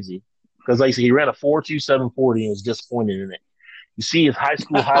is crazy. Because, like I said, he ran a 4.27 40 and was disappointed in it. You see his high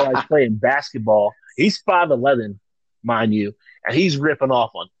school highlights playing basketball. He's 5'11", mind you, and he's ripping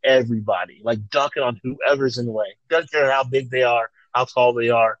off on everybody, like dunking on whoever's in the way. Doesn't care how big they are, how tall they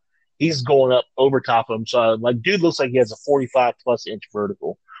are. He's going up over top of him. So, like, dude looks like he has a 45-plus inch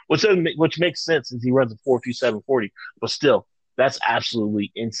vertical, which makes sense since he runs a 4.27 40. But still, that's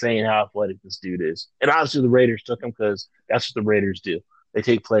absolutely insane how athletic this dude is. And obviously, the Raiders took him because that's what the Raiders do. They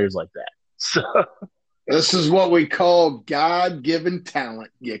take players like that. So this is what we call God-given talent.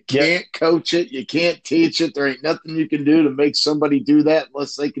 You can't coach it. You can't teach it. There ain't nothing you can do to make somebody do that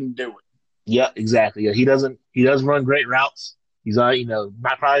unless they can do it. Yeah, exactly. Yeah, he does run great routes. He's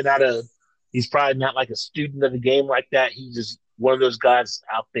he's probably not like a student of the game like that. He's just one of those guys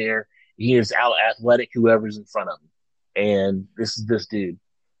out there. He is out athletic whoever's in front of him. And this is this dude.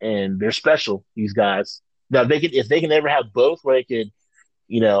 And they're special, these guys. Now if they can ever have both where they could,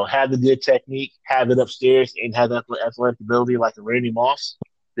 have the good technique, have it upstairs, and have that athletic ability like a Randy Moss,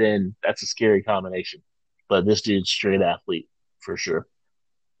 then that's a scary combination. But this dude's straight athlete for sure.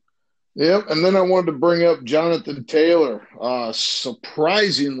 Yep, and then I wanted to bring up Jonathan Taylor.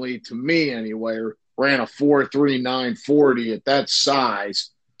 Surprisingly, to me anyway, ran a 4.39 40 at that size.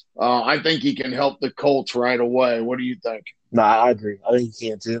 I think he can help the Colts right away. What do you think? No, I agree. I think he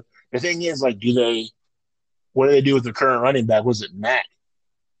can too. The thing is, like, what do they do with the current running back? Was it Mack?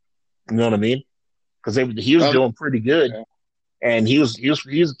 You know what I mean? Because he was doing pretty good, and he was a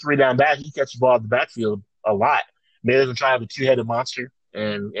 3-down back. He catches the ball in the backfield a lot. Maybe they can try to have a 2-headed monster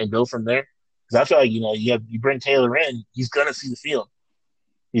and go from there. Because I feel like you bring Taylor in, he's gonna see the field.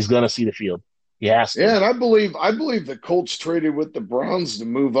 He's gonna see the field. He has to. Yeah, and I believe the Colts traded with the Browns to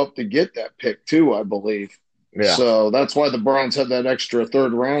move up to get that pick too. I believe. Yeah. So that's why the Browns had that extra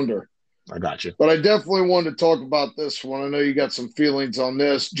third rounder. I got you. But I definitely wanted to talk about this one. I know you got some feelings on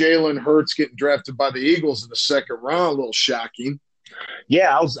this. Jalen Hurts getting drafted by the Eagles in the second round, a little shocking.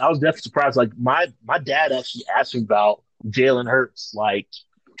 Yeah, I was definitely surprised. Like my dad actually asked me about Jalen Hurts like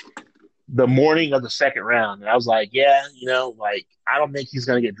the morning of the second round, and I was like, yeah, I don't think he's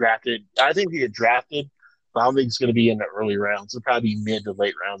going to get drafted. I think he get drafted, but I don't think he's going to be in the early rounds. It'll probably be mid to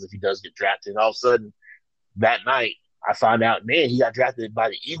late rounds if he does get drafted. And all of a sudden, that night, I found out, man, he got drafted by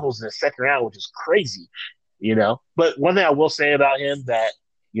the Eagles in the second round, which is crazy, But one thing I will say about him that,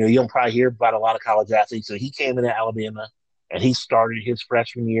 you don't probably hear about a lot of college athletes. So he came into Alabama, and he started his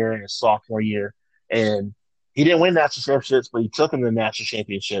freshman year and his sophomore year. And he didn't win national championships, but he took him to the national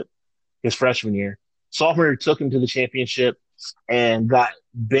championship his freshman year. Sophomore year took him to the championship and got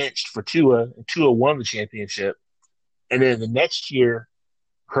benched for Tua, and Tua won the championship. And then the next year,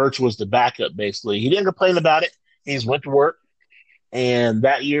 Hurts was the backup, basically. He didn't complain about it. He just went to work. And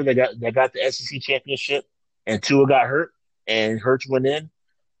that year, they got the SEC championship, and Tua got hurt, and Hurts went in,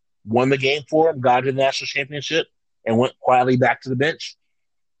 won the game for him, got to the national championship, and went quietly back to the bench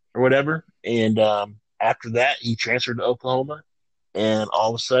or whatever. And after that, he transferred to Oklahoma. And all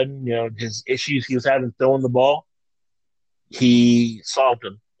of a sudden, his issues he was having throwing the ball, he solved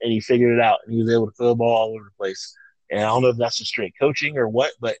them, and he figured it out, and he was able to throw the ball all over the place. And I don't know if that's just straight coaching or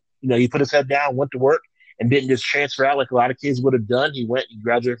what, but, he put his head down, went to work, and didn't just transfer out like a lot of kids would have done. He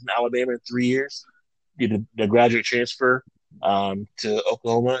graduated from Alabama in 3 years, did the graduate transfer to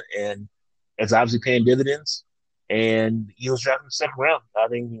Oklahoma, and it's obviously paying dividends. And he was drafted in the second round. I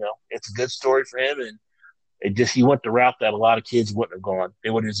think, it's a good story for him, and he went the route that a lot of kids wouldn't have gone. They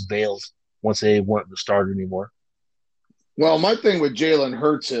would have just bailed once they weren't the starter anymore. Well, my thing with Jalen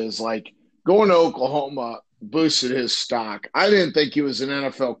Hurts is, like, going to Oklahoma boosted his stock. I didn't think he was an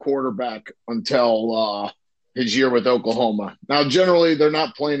NFL quarterback until his year with Oklahoma. Now, generally, they're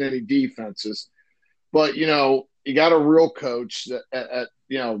not playing any defenses. But, you got a real coach that,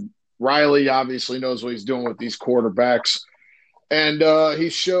 Riley obviously knows what he's doing with these quarterbacks. And he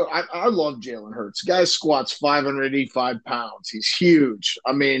showed – I love Jalen Hurts. Guy squats 585 pounds. He's huge.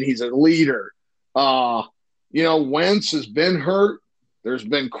 I mean, he's a leader. Wentz has been hurt. There's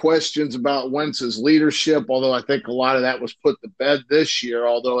been questions about Wentz's leadership, although I think a lot of that was put to bed this year,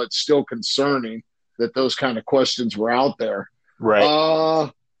 although it's still concerning that those kind of questions were out there. Right. Uh,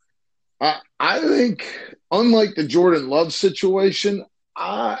 I think, unlike the Jordan Love situation,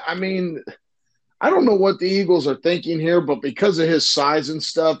 I mean, I don't know what the Eagles are thinking here, but because of his size and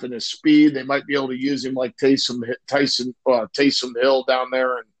stuff and his speed, they might be able to use him like Taysom Hill down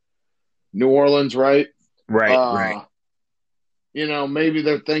there in New Orleans, right? Right. Right. Uh, maybe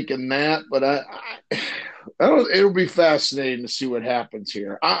they're thinking that, but I don't. It'll be fascinating to see what happens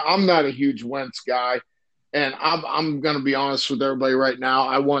here. I'm not a huge Wentz guy, and I'm going to be honest with everybody right now.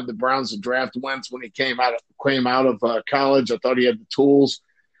 I wanted the Browns to draft Wentz when he came out of college. I thought he had the tools.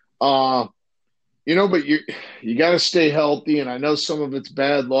 But you got to stay healthy, and I know some of it's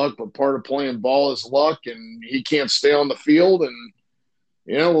bad luck, but part of playing ball is luck, and he can't stay on the field, and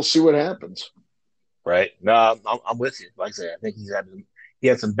we'll see what happens. Right. No, I'm with you. Like I said, I think he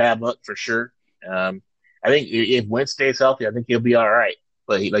had some bad luck for sure. I think if Wentz stays healthy, I think he'll be all right.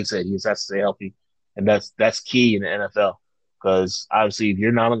 But like I said, he just has to stay healthy, and that's key in the NFL because obviously if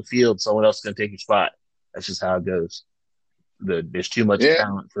you're not on the field, someone else is going to take your spot. That's just how it goes. There's too much Yeah,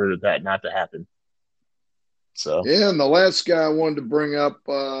 talent for that not to happen. So yeah. And the last guy I wanted to bring up,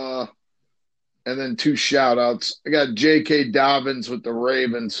 and then two shout outs. I got J.K. Dobbins with the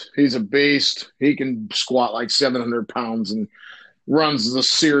Ravens. He's a beast. He can squat like 700 pounds and runs the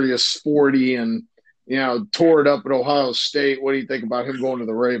serious 40 and, tore it up at Ohio State. What do you think about him going to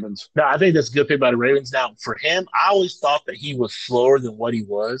the Ravens? no, I think that's a good pick by the Ravens. Now for him, I always thought that he was slower than what he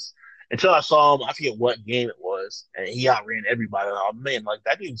was until I saw him. I forget what game it was, and he outran everybody. Oh man, like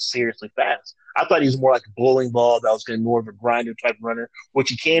that dude's seriously fast. I thought he was more like a bowling ball that was going to be more of a grinder type runner, which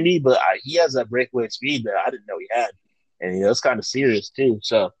he can be, but he has that breakaway speed that I didn't know he had, and it's kind of serious too.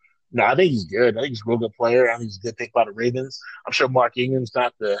 So. No, I think he's good. I think he's a real good player. I think he's a good pick by the Ravens. I'm sure Mark Ingram's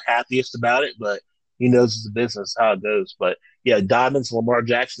not the happiest about it, but he knows it's a business how it goes. But yeah, Dobbins and Lamar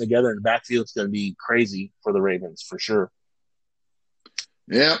Jackson together in the backfield is going to be crazy for the Ravens for sure.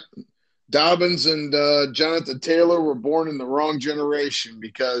 Yeah. Dobbins and Jonathan Taylor were born in the wrong generation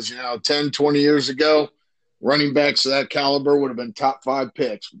because, 10, 20 years ago, running backs of that caliber would have been top 5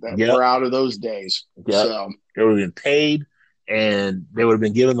 picks. That Yep. we're out of those days. Yep. So They would have been paid and they would have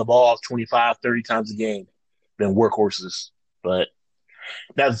been given the ball 25, 30 times a game, been workhorses. But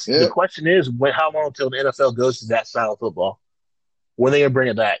that's the yep. question is how long until the NFL goes to that style of football? When are they going to bring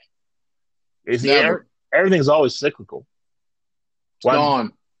it back? Never. Everything's always cyclical.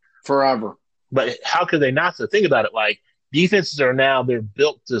 Gone forever. But how could they not? So think about it. Like defenses they're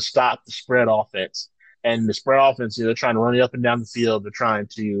built to stop the spread offense, and the spread offense, they're trying to run you up and down the field. They're trying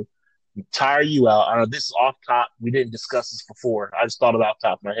to tire you out. I know this is off top. We didn't discuss this before. I just thought about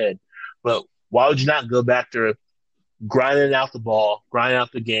top of my head. But why would you not go back to grinding out the ball, grinding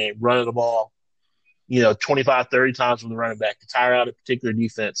out the game, running the ball, 25, 30 times from the running back to tire out a particular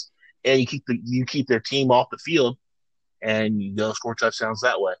defense, and you keep their team off the field, and you go score touchdowns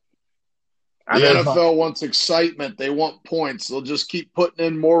that way. The NFL wants excitement. They want points. They'll just keep putting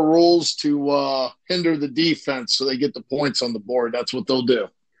in more rules to hinder the defense so they get the points on the board. That's what they'll do.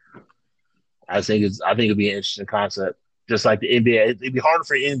 I think it'd be an interesting concept. Just like the NBA, it'd be harder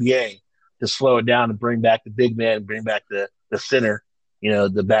for the NBA to slow it down and bring back the big man, bring back the center,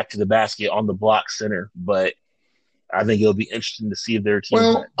 the back to the basket on the block center. But I think it'll be interesting to see if their team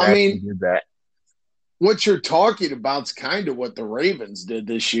did that. What you're talking about is kind of what the Ravens did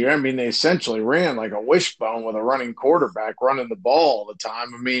this year. I mean, they essentially ran like a wishbone with a running quarterback running the ball all the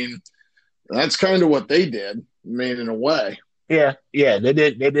time. I mean, that's kind of what they did. I mean, in a way. Yeah, they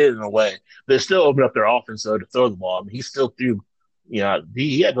did. They did in a way. They still opened up their offense though to throw the ball. I mean, he still threw. He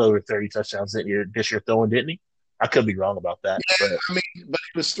had over 30 touchdowns this year throwing, didn't he? I could be wrong about that. Yeah, but he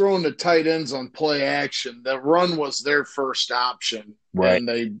was throwing the tight ends on play action. The run was their first option, right? And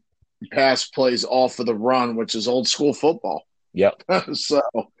they pass plays off of the run, which is old school football. Yep.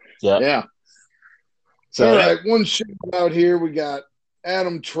 Yeah. So, all right, one shout out here. We got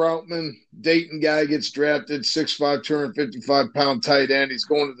Adam Troutman, Dayton guy, gets drafted, 6'5", 255-pound tight end. He's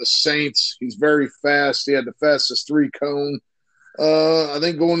going to the Saints. He's very fast. He had the fastest 3-cone. I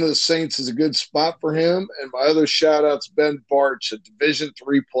think going to the Saints is a good spot for him. And my other shout-out's Ben Bartch, a Division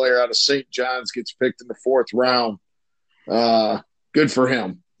III player out of St. John's, gets picked in the 4th round. Good for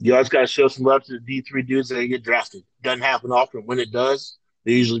him. You always got to show some love to the D3 dudes that get drafted. Doesn't happen often. When it does,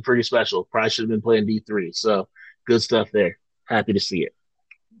 they're usually pretty special. Probably should have been playing D3. So good stuff there. Happy to see it.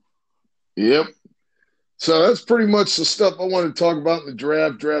 Yep. So that's pretty much the stuff I want to talk about in the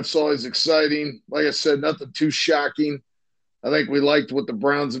draft. Draft's always exciting. Like I said, nothing too shocking. I think we liked what the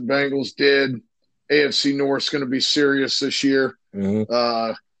Browns and Bengals did. AFC North's going to be serious this year. Hmm.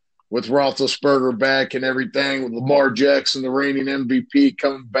 With Roethlisberger back and everything, with Lamar Jackson, the reigning MVP,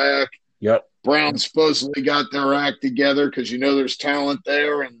 coming back. Yep. Browns supposedly got their act together because there's talent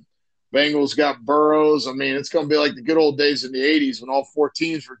there, and Bengals got Burrows. I mean, it's going to be like the good old days in the '80s when all four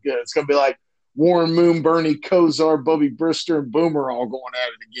teams were good. It's going to be like Warren Moon, Bernie Kosar, Bubby Brister, and Boomer all going at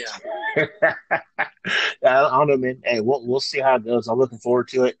it again. I don't know, man. Hey, we'll see how it goes. I'm looking forward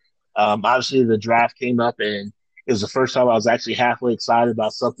to it. Obviously, the draft came up, and it was the first time I was actually halfway excited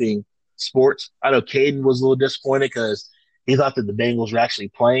about something sports. I know Caden was a little disappointed because he thought that the Bengals were actually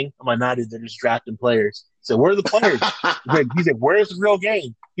playing. I'm like, nah, dude, they're just drafting players. So where are the players? He said, where's the real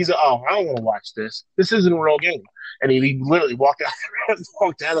game? He said, oh, I don't want to watch this. This isn't a real game. And he literally walked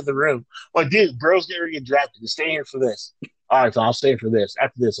out of the room. Like, dude, bro's getting ready to get drafted. Stay here for this. All right, so I'll stay for this.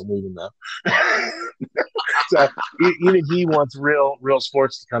 After this, I'm leaving though. So even he wants real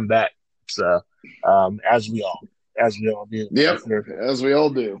sports to come back. So as we all do. Yep, as we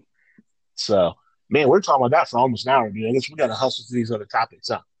all do. So man, we're talking about that for almost an hour, dude. I guess we got to hustle through these other topics,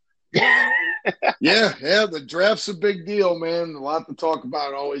 huh? yeah. The draft's a big deal, man. A lot to talk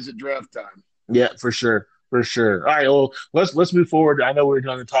about always at draft time. Yeah, for sure. For sure. All right, well, let's move forward. I know we're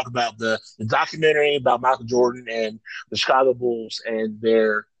going to talk about the documentary about Michael Jordan and the Chicago Bulls and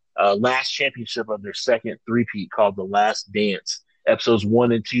their last championship of their second three-peat called The Last Dance. Episodes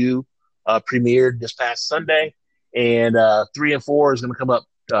 1 and 2 premiered this past Sunday, and 3 and 4 is going to come up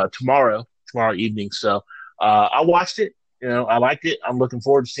tomorrow evening. So I watched it. I liked it. I'm looking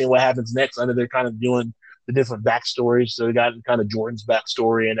forward to seeing what happens next. I know they're kind of doing the different backstories. So we got kind of Jordan's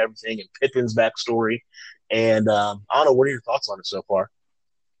backstory and everything, and Pippen's backstory. And I don't know, what are your thoughts on it so far?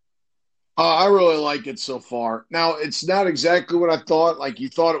 I really like it so far. Now, it's not exactly what I thought. Like, you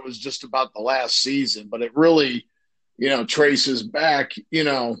thought it was just about the last season, but it really, traces back.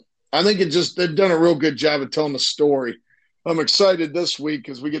 I think they've done a real good job of telling the story. I'm excited this week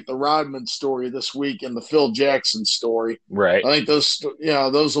because we get the Rodman story this week and the Phil Jackson story. Right. I think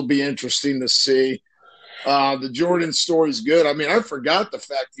those will be interesting to see. The Jordan story is good. I mean, I forgot the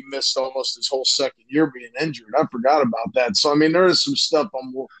fact he missed almost his whole second year being injured. I forgot about that. So, I mean, there is some stuff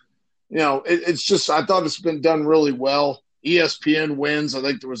it's just, I thought it's been done really well. ESPN wins. I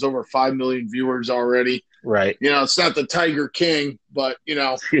think there was over 5 million viewers already. Right. It's not the Tiger King, but,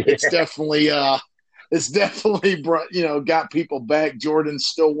 it's definitely got people back. Jordan's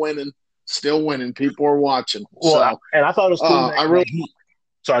still winning. People are watching. Well, and I thought it was cool.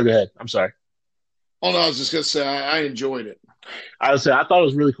 Sorry, go ahead. I'm sorry. Oh, no, I was just going to say I enjoyed it. I thought it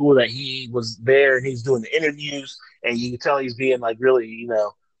was really cool that he was there and he's doing the interviews, and you can tell he's being like really,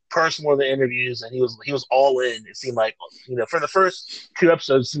 personal in the interviews, and he was all in. It seemed like, for the first 2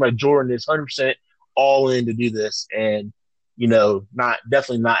 episodes, it seemed like Jordan is 100% all in to do this, and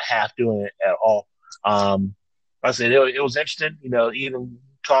definitely not half doing it at all. Like I said, it was interesting, even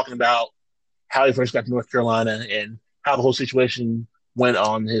talking about how he first got to North Carolina and how the whole situation went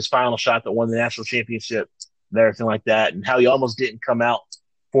on his final shot that won the national championship and everything like that, and how he almost didn't come out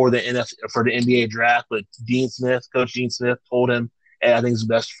for the NBA draft, but Coach Dean Smith told him, hey, I think it's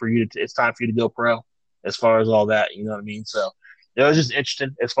best for you it's time for you to go pro as far as all that, you know what I mean? So it was just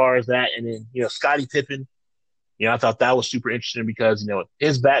interesting as far as that. And then, Scottie Pippen, I thought that was super interesting because,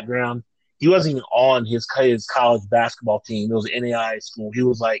 his background, he wasn't even on his college basketball team. It was an NAI school. He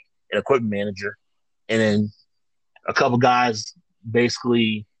was like an equipment manager. And then a couple guys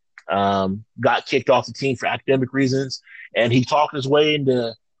basically got kicked off the team for academic reasons. And he talked his way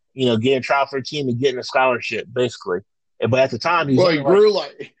into, getting a trial for a team and getting a scholarship, basically. But at the time, he grew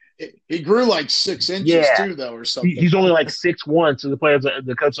like 6 inches too, though, or something. He's only like 6'1", so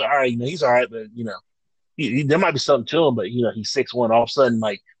the coach said, all right, he's all right, but there might be something to him, but he's 6'1". All of a sudden,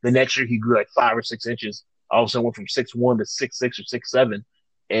 like the next year, he grew like 5 or 6 inches. All of a sudden, went from 6'1" to 6'6" or 6'7",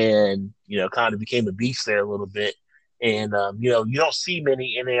 and kind of became a beast there a little bit. And you don't see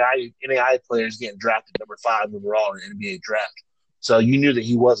many NAI players getting drafted number 5 overall in the NBA draft. So you knew that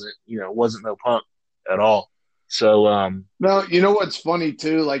he wasn't no punk at all. So, no, what's funny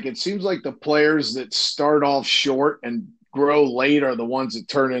too? Like, it seems like the players that start off short and grow late are the ones that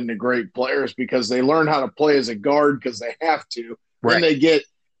turn into great players because they learn how to play as a guard because they have to. Right. Then they get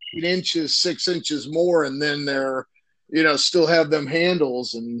 8 inches, 6 inches more, and then they're, still have them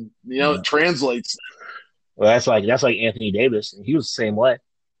handles, and it translates. Well, that's like Anthony Davis, and he was the same way.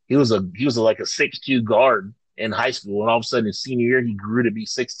 He was like a 6'2" guard in high school, and all of a sudden his senior year he grew to be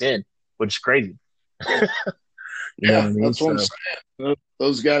 6'10", which is crazy. That's what I'm saying.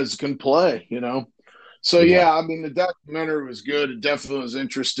 Those guys can play, So, I mean, the documentary was good. It definitely was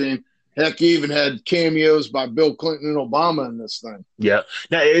interesting. Heck, he even had cameos by Bill Clinton and Obama in this thing. Yeah.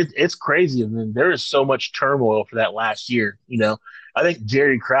 Now it's crazy. I mean, there is so much turmoil for that last year. I think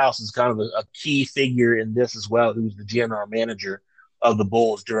Jerry Krause is kind of a key figure in this as well, who's the GNR manager of the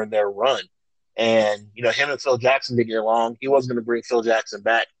Bulls during their run. And, him and Phil Jackson didn't get along. He wasn't going to bring Phil Jackson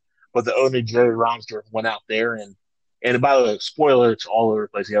back, but the owner, Jerry Reinsdorf, went out there and by the way, spoiler, it's all over the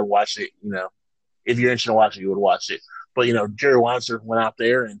place. You haven't watched it, if you're interested in watching it, you would watch it. But, Jerry Reinsdorf went out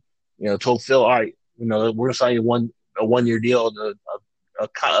there and, told Phil, all right, we're going to sign you a 1 year deal,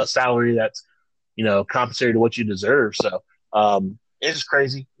 a salary that's, compensated to what you deserve. So it's just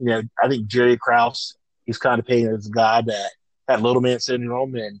crazy. I think Jerry Krause, he's kind of painted as a guy that had little man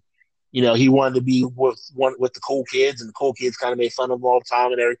syndrome, and he wanted to be with the cool kids, and the cool kids kind of made fun of him all the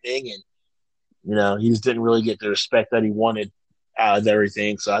time and everything, and he just didn't really get the respect that he wanted out of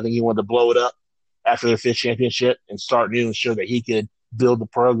everything. So I think he wanted to blow it up after their fifth championship and start new and show that he could build the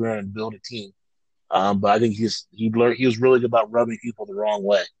program and build a team. But I think he was really good about rubbing people the wrong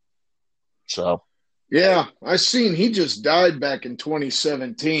way. So, yeah, I seen he just died back in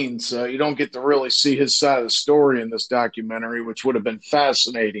 2017, so you don't get to really see his side of the story in this documentary, which would have been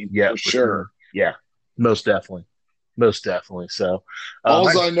fascinating. Yeah, for sure. Yeah, most definitely. So,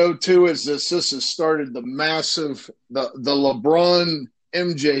 all I know too is this has started the LeBron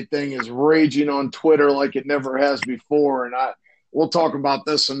MJ thing is raging on Twitter like it never has before, and we'll talk about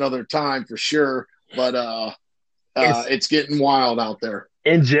this another time for sure. But it's getting wild out there.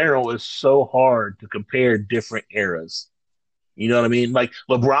 In general, it's so hard to compare different eras. You know what I mean? Like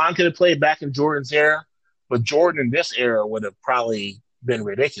LeBron could have played back in Jordan's era, but Jordan in this era would have probably been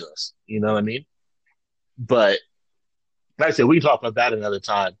ridiculous. You know what I mean? But like I said, we can talk about that another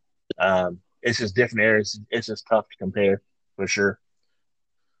time. It's just different eras. It's just tough to compare for sure.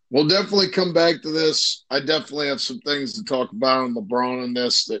 We'll definitely come back to this. I definitely have some things to talk about on LeBron and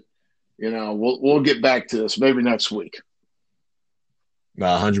this that, we'll get back to this maybe next week.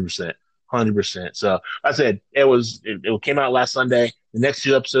 100%. 100%. So like I said, it came out last Sunday. The next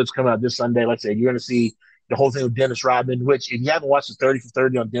two episodes come out this Sunday. Like I said, you're going to see the whole thing with Dennis Rodman, which if you haven't watched the 30 for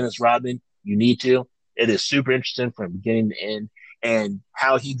 30 on Dennis Rodman, you need to. It is super interesting from beginning to end, and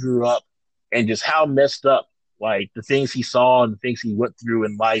how he grew up and just how messed up, like the things he saw and the things he went through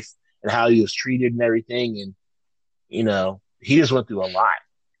in life and how he was treated and everything. And, he just went through a lot.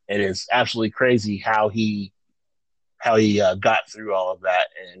 And it's absolutely crazy how he got through all of that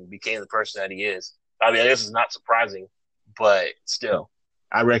and became the person that he is. I mean, this is not surprising, but still,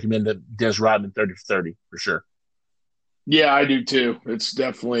 I recommend the Dennis Rodman 30 for 30 for sure. Yeah, I do too. It's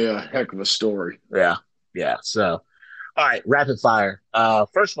definitely a heck of a story. Yeah. So, all right, rapid fire.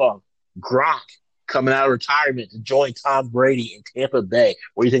 First of all, Gronk coming out of retirement to join Tom Brady in Tampa Bay.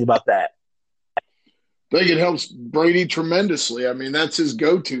 What do you think about that? I think it helps Brady tremendously. I mean, that's his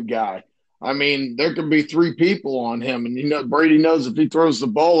go-to guy. I mean, there could be three people on him, and Brady knows if he throws the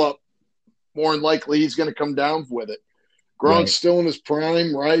ball up, more than likely he's going to come down with it. Gronk's still in his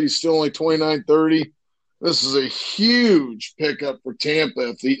prime, right? He's still only 29, 30. This is a huge pickup for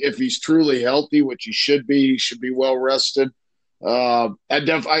Tampa if he's truly healthy, which he should be. He should be well rested. I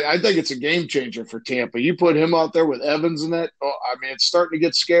think it's a game changer for Tampa. You put him out there with Evans in that, it's starting to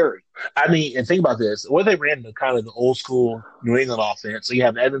get scary. I mean, and think about this. What they ran the kind of the old school New England offense. So you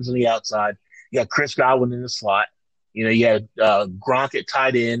have Evans on the outside. You have Chris Godwin in the slot. You have Gronk at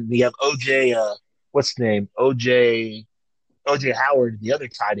tight end. You have OJ, what's the name? OJ Howard, the other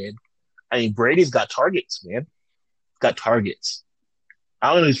tight end. I mean, Brady's got targets, man. Got targets.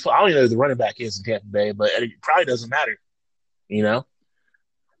 I don't even know who the running back is in Tampa Bay, but it probably doesn't matter.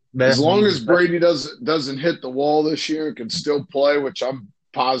 As long as Brady doesn't hit the wall this year and can still play, which I'm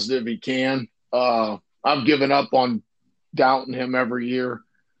positive he can. I've given up on doubting him every year.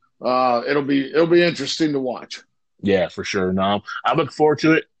 It'll be interesting to watch. Yeah, for sure. No, I look forward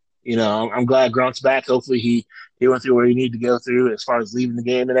to it. I'm glad Gronk's back. Hopefully he went through where he needed to go through as far as leaving the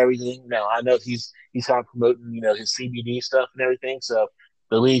game and everything. Now I know he's kind of promoting, his CBD stuff and everything. So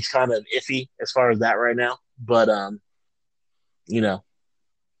the league's kind of iffy as far as that right now. But I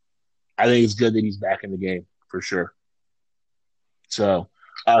think it's good that he's back in the game for sure. So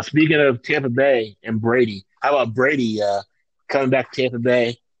speaking of Tampa Bay and Brady, how about Brady coming back to Tampa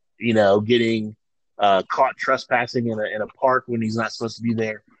Bay? Getting caught trespassing in a park when he's not supposed to be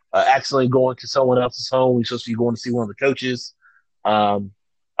there. Accidentally going to someone else's home. He's supposed to be going to see one of the coaches.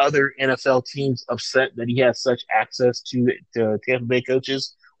 Other NFL teams upset that he has such access to Tampa Bay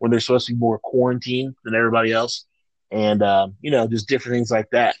coaches when they're supposed to be more quarantined than everybody else. And, just different things like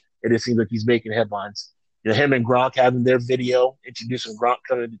that. It just seems like he's making headlines. Him and Gronk having their video introducing Gronk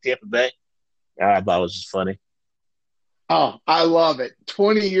coming to Tampa Bay. I thought it was just funny. Oh, I love it.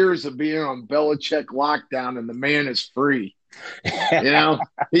 20 years of being on Belichick lockdown, and the man is free. You know,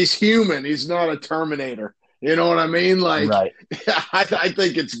 he's human. He's not a Terminator. You know what I mean? Like, Right. I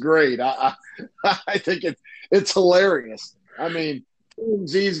think it's great. I think it's hilarious. I mean,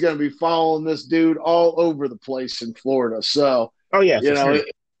 TMZ's going to be following this dude all over the place in Florida. So, Oh yeah, you for know,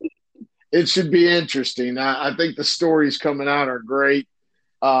 sure. it should be interesting. I think the stories coming out are great.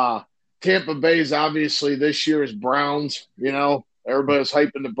 Uh, Tampa Bay's obviously this year's Browns. You know, everybody was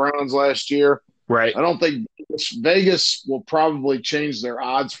hyping the Browns last year. Right. I don't think Vegas will probably change their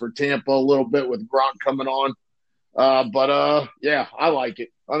odds for Tampa a little bit with Gronk coming on. But yeah, I like it.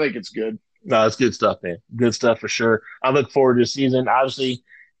 I think it's good. No, it's good stuff, man. Good stuff for sure. I look forward to the season. Obviously,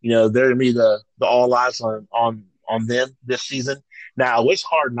 they're gonna be the all eyes on them this season. Now, I wish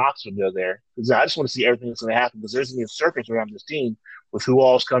Hard Knocks would go there because I just want to see everything that's going to happen because there's going to be a circus around this team with who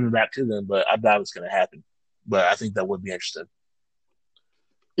all's coming back to them. But I doubt it's going to happen. But I think that would be interesting.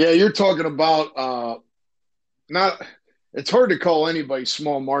 Yeah, you're talking about not. It's hard to call anybody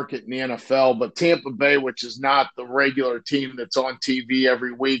small market in the NFL, but Tampa Bay, which is not the regular team that's on TV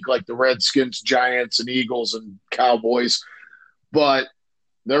every week like the Redskins, Giants, and Eagles and Cowboys, but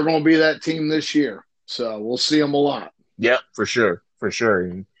they're going to be that team this year. So we'll see them a lot. Yep, for sure, for sure.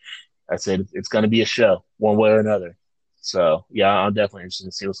 And I said it's going to be a show one way or another. So yeah, I'm definitely interested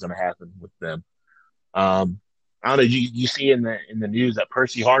to see what's going to happen with them. Um, I don't know. You see in the news that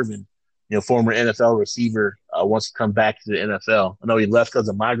Percy Harvin, former NFL receiver, wants to come back to the NFL. I know he left because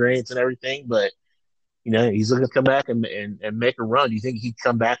of migraines and everything, but he's looking to come back and make a run. Do you think he'd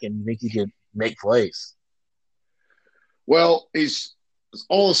come back and you think he could make plays? Well, he's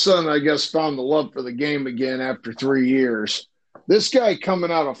all of a sudden, I guess, found the love for the game again after 3 years. This guy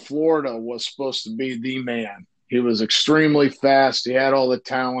coming out of Florida was supposed to be the man. He was extremely fast. He had all the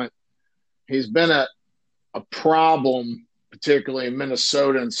talent. He's been a problem, particularly in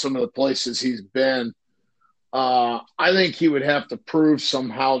Minnesota and some of the places he's been. I think he would have to prove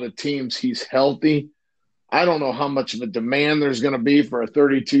somehow to teams he's healthy. I don't know how much of a demand there's going to be for a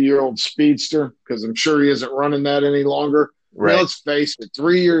 32-year-old speedster because I'm sure he isn't running that any longer. I mean, Right. let's face it,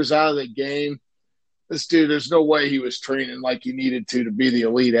 3 years out of the game, this dude, there's no way he was training like he needed to be the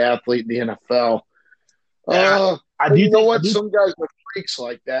elite athlete in the NFL. I, I But do you know think I what? do Some guys are freaks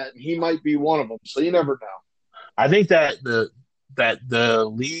like that, and he might be one of them. So you never know. I think that the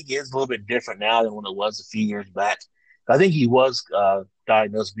league is a little bit different now than when it was a few years back. I think he was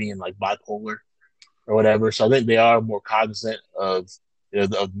diagnosed being like bipolar or whatever. So I think they are more cognizant of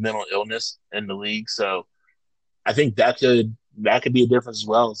mental illness in the league. So I think that could be a difference as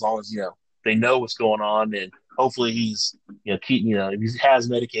well, as long as they know what's going on, and hopefully he's keep if he has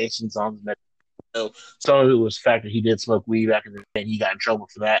medications on his medication. Some of it was the fact that he did smoke weed back in the day, and he got in trouble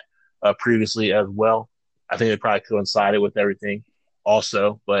for that previously as well. I think it probably coincided with everything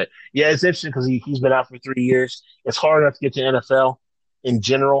also. But yeah, it's interesting because he's been out for 3 years. It's hard enough to get to NFL in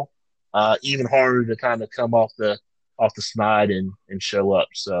general. Even harder to kind of come off the snide and show up.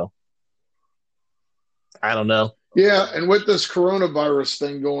 So I don't know. Yeah, and with this coronavirus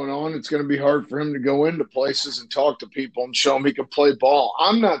thing going on, it's going to be hard for him to go into places and talk to people and show him he can play ball.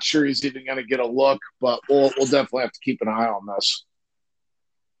 I'm not sure he's even going to get a look, but we'll definitely have to keep an eye on this.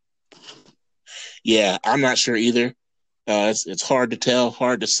 Yeah, I'm not sure either. It's hard to tell,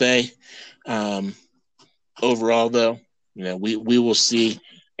 hard to say. Um, Overall, though, we will see,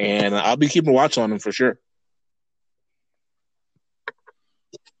 and I'll be keeping watch on him for sure.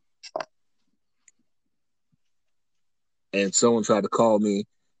 And someone tried to call me,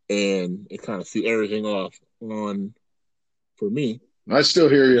 and it kind of threw everything off on for me. I still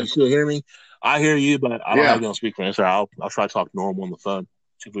hear You you. still hear me? I hear you, but I don't have Yeah. you on speaker. So I'll try to talk normal on the phone,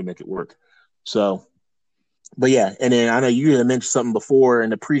 see if we make it work. So, but yeah, and then I know you had mentioned something before in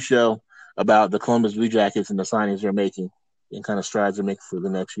the pre-show about the Columbus Blue Jackets and the signings they're making and kind of strides they're making for the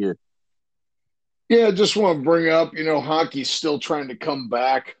next year. Yeah, just want to bring up, hockey's still trying to come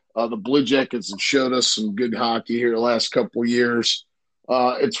back. The Blue Jackets have showed us some good hockey here the last couple of years.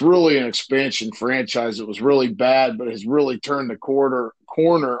 It's really an expansion franchise. It was really bad, but has really turned the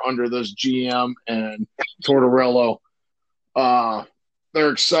corner under this GM and Tortorello. Uh,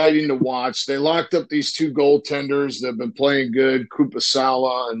 they're exciting to watch. They locked up these two goaltenders. They've been playing good,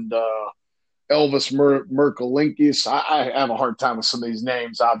 Kupasala and Elvis Merkelinkis. I have a hard time with some of these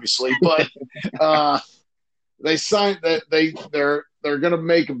names, obviously, but they signed that they're going to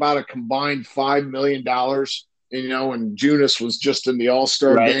make about a combined $5 million. And Junis was just in the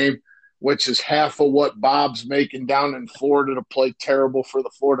All-Star Right. game, which is half of what Bob's making down in Florida to play terrible for the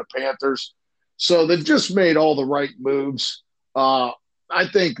Florida Panthers. So they've just made all the right moves. I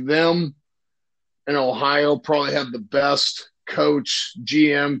think them in Ohio probably have the best coach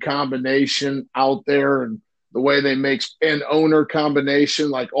GM combination out there, and the way they make an owner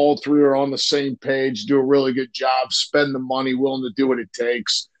combination, like all three are on the same page, do a really good job, spend the money, willing to do what it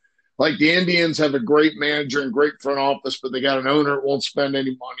takes. Like the Indians have a great manager and great front office, but they got an owner that won't spend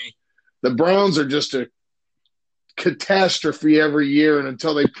any money. The Browns are just a catastrophe every year, and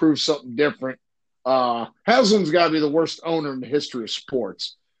until they prove something different, Haslam's got to be the worst owner in the history of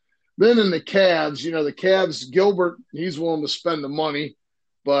sports. Then in the Cavs, the Cavs, Gilbert, he's willing to spend the money,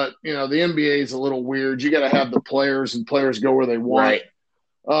 but the NBA is a little weird. You got to have the players, and players go where they want.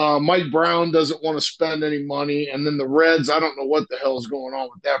 Right. Mike Brown doesn't want to spend any money, and then the Reds, I don't know what the hell is going on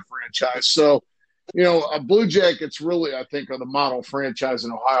with that franchise. So, Blue Jackets really, I think, are the model franchise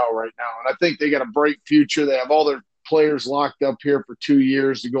in Ohio right now, and I think they got a bright future. They have all their players locked up here for 2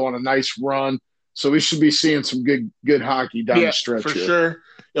 years to go on a nice run. So we should be seeing some good hockey down the stretch. For here. Sure.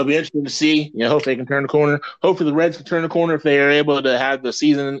 It'll be interesting to see. Hope they can turn the corner. Hopefully the Reds can turn the corner if they are able to have the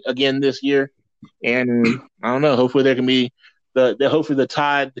season again this year. And I don't know. Hopefully there can be hopefully the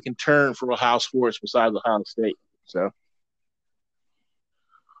tide that can turn for Ohio sports besides Ohio State. So.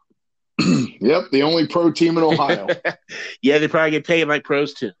 Yep, the only pro team in Ohio. Yeah, they probably get paid like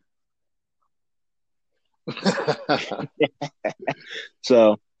pros too.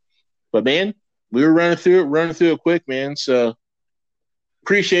 So, but man, we were running through it quick, man. So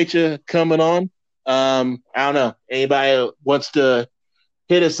appreciate you coming on. I don't know. Anybody wants to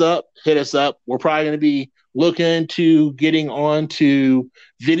hit us up. We're probably going to be looking to getting on to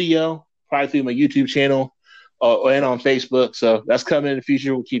video, probably through my YouTube channel and on Facebook. So that's coming in the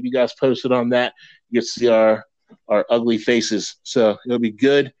future. We'll keep you guys posted on that. You get to see our ugly faces. So it'll be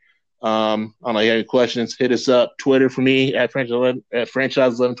good. I don't know. You have any questions? Hit us up. Twitter for me at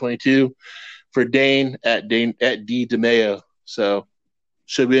franchise1122. For Dane at D DeMeo. So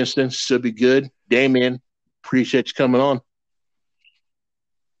should be interesting. Should be good. Dane, man, appreciate you coming on.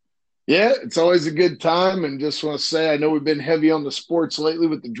 Yeah, it's always a good time. And just want to say, I know we've been heavy on the sports lately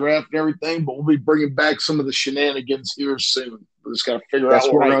with the draft and everything, but we'll be bringing back some of the shenanigans here soon. We just got to figure out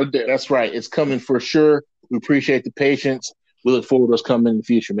what we're going to do. That's right. It's coming for sure. We appreciate the patience. We look forward to us coming in the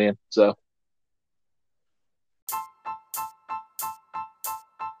future, man. So.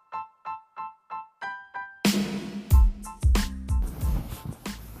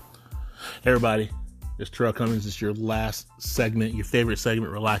 Hey everybody, it's Terrell Cummings. It's your last segment, your favorite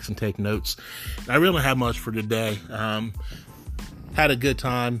segment, Relax and Take Notes. I really don't have much for today. Had a good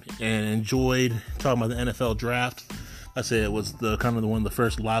time and enjoyed talking about the NFL draft. I say it was one of the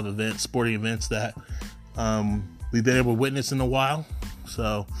first live events, sporting events that we've been able to witness in a while.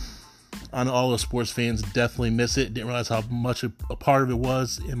 So I know all the sports fans definitely miss it. Didn't realize how much a part of it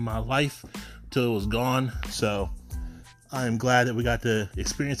was in my life until it was gone. So I am glad that we got to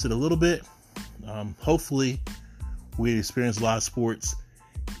experience it a little bit. Hopefully we experience a lot of sports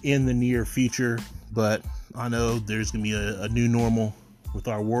in the near future, but I know there's going to be a new normal with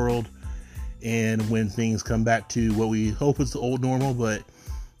our world, and when things come back to what we hope is the old normal, but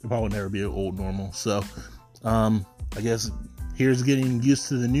there probably will never be an old normal. So I guess here's getting used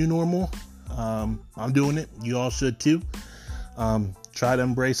to the new normal. I'm doing it. You all should too. Try to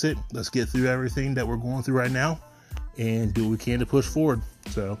embrace it. Let's get through everything that we're going through right now and do what we can to push forward.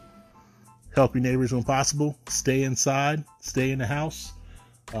 So help your neighbors when possible. Stay inside. Stay in the house.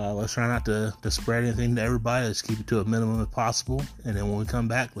 Let's try not to spread anything to everybody. Let's keep it to a minimum if possible. And then when we come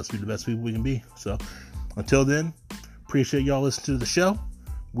back, let's be the best people we can be. So until then, appreciate y'all listening to the show.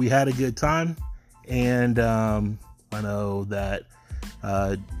 We had a good time. And I know that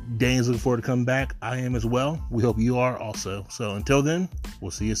Dane's looking forward to coming back. I am as well. We hope you are also. So until then,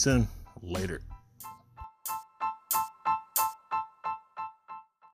 we'll see you soon. Later.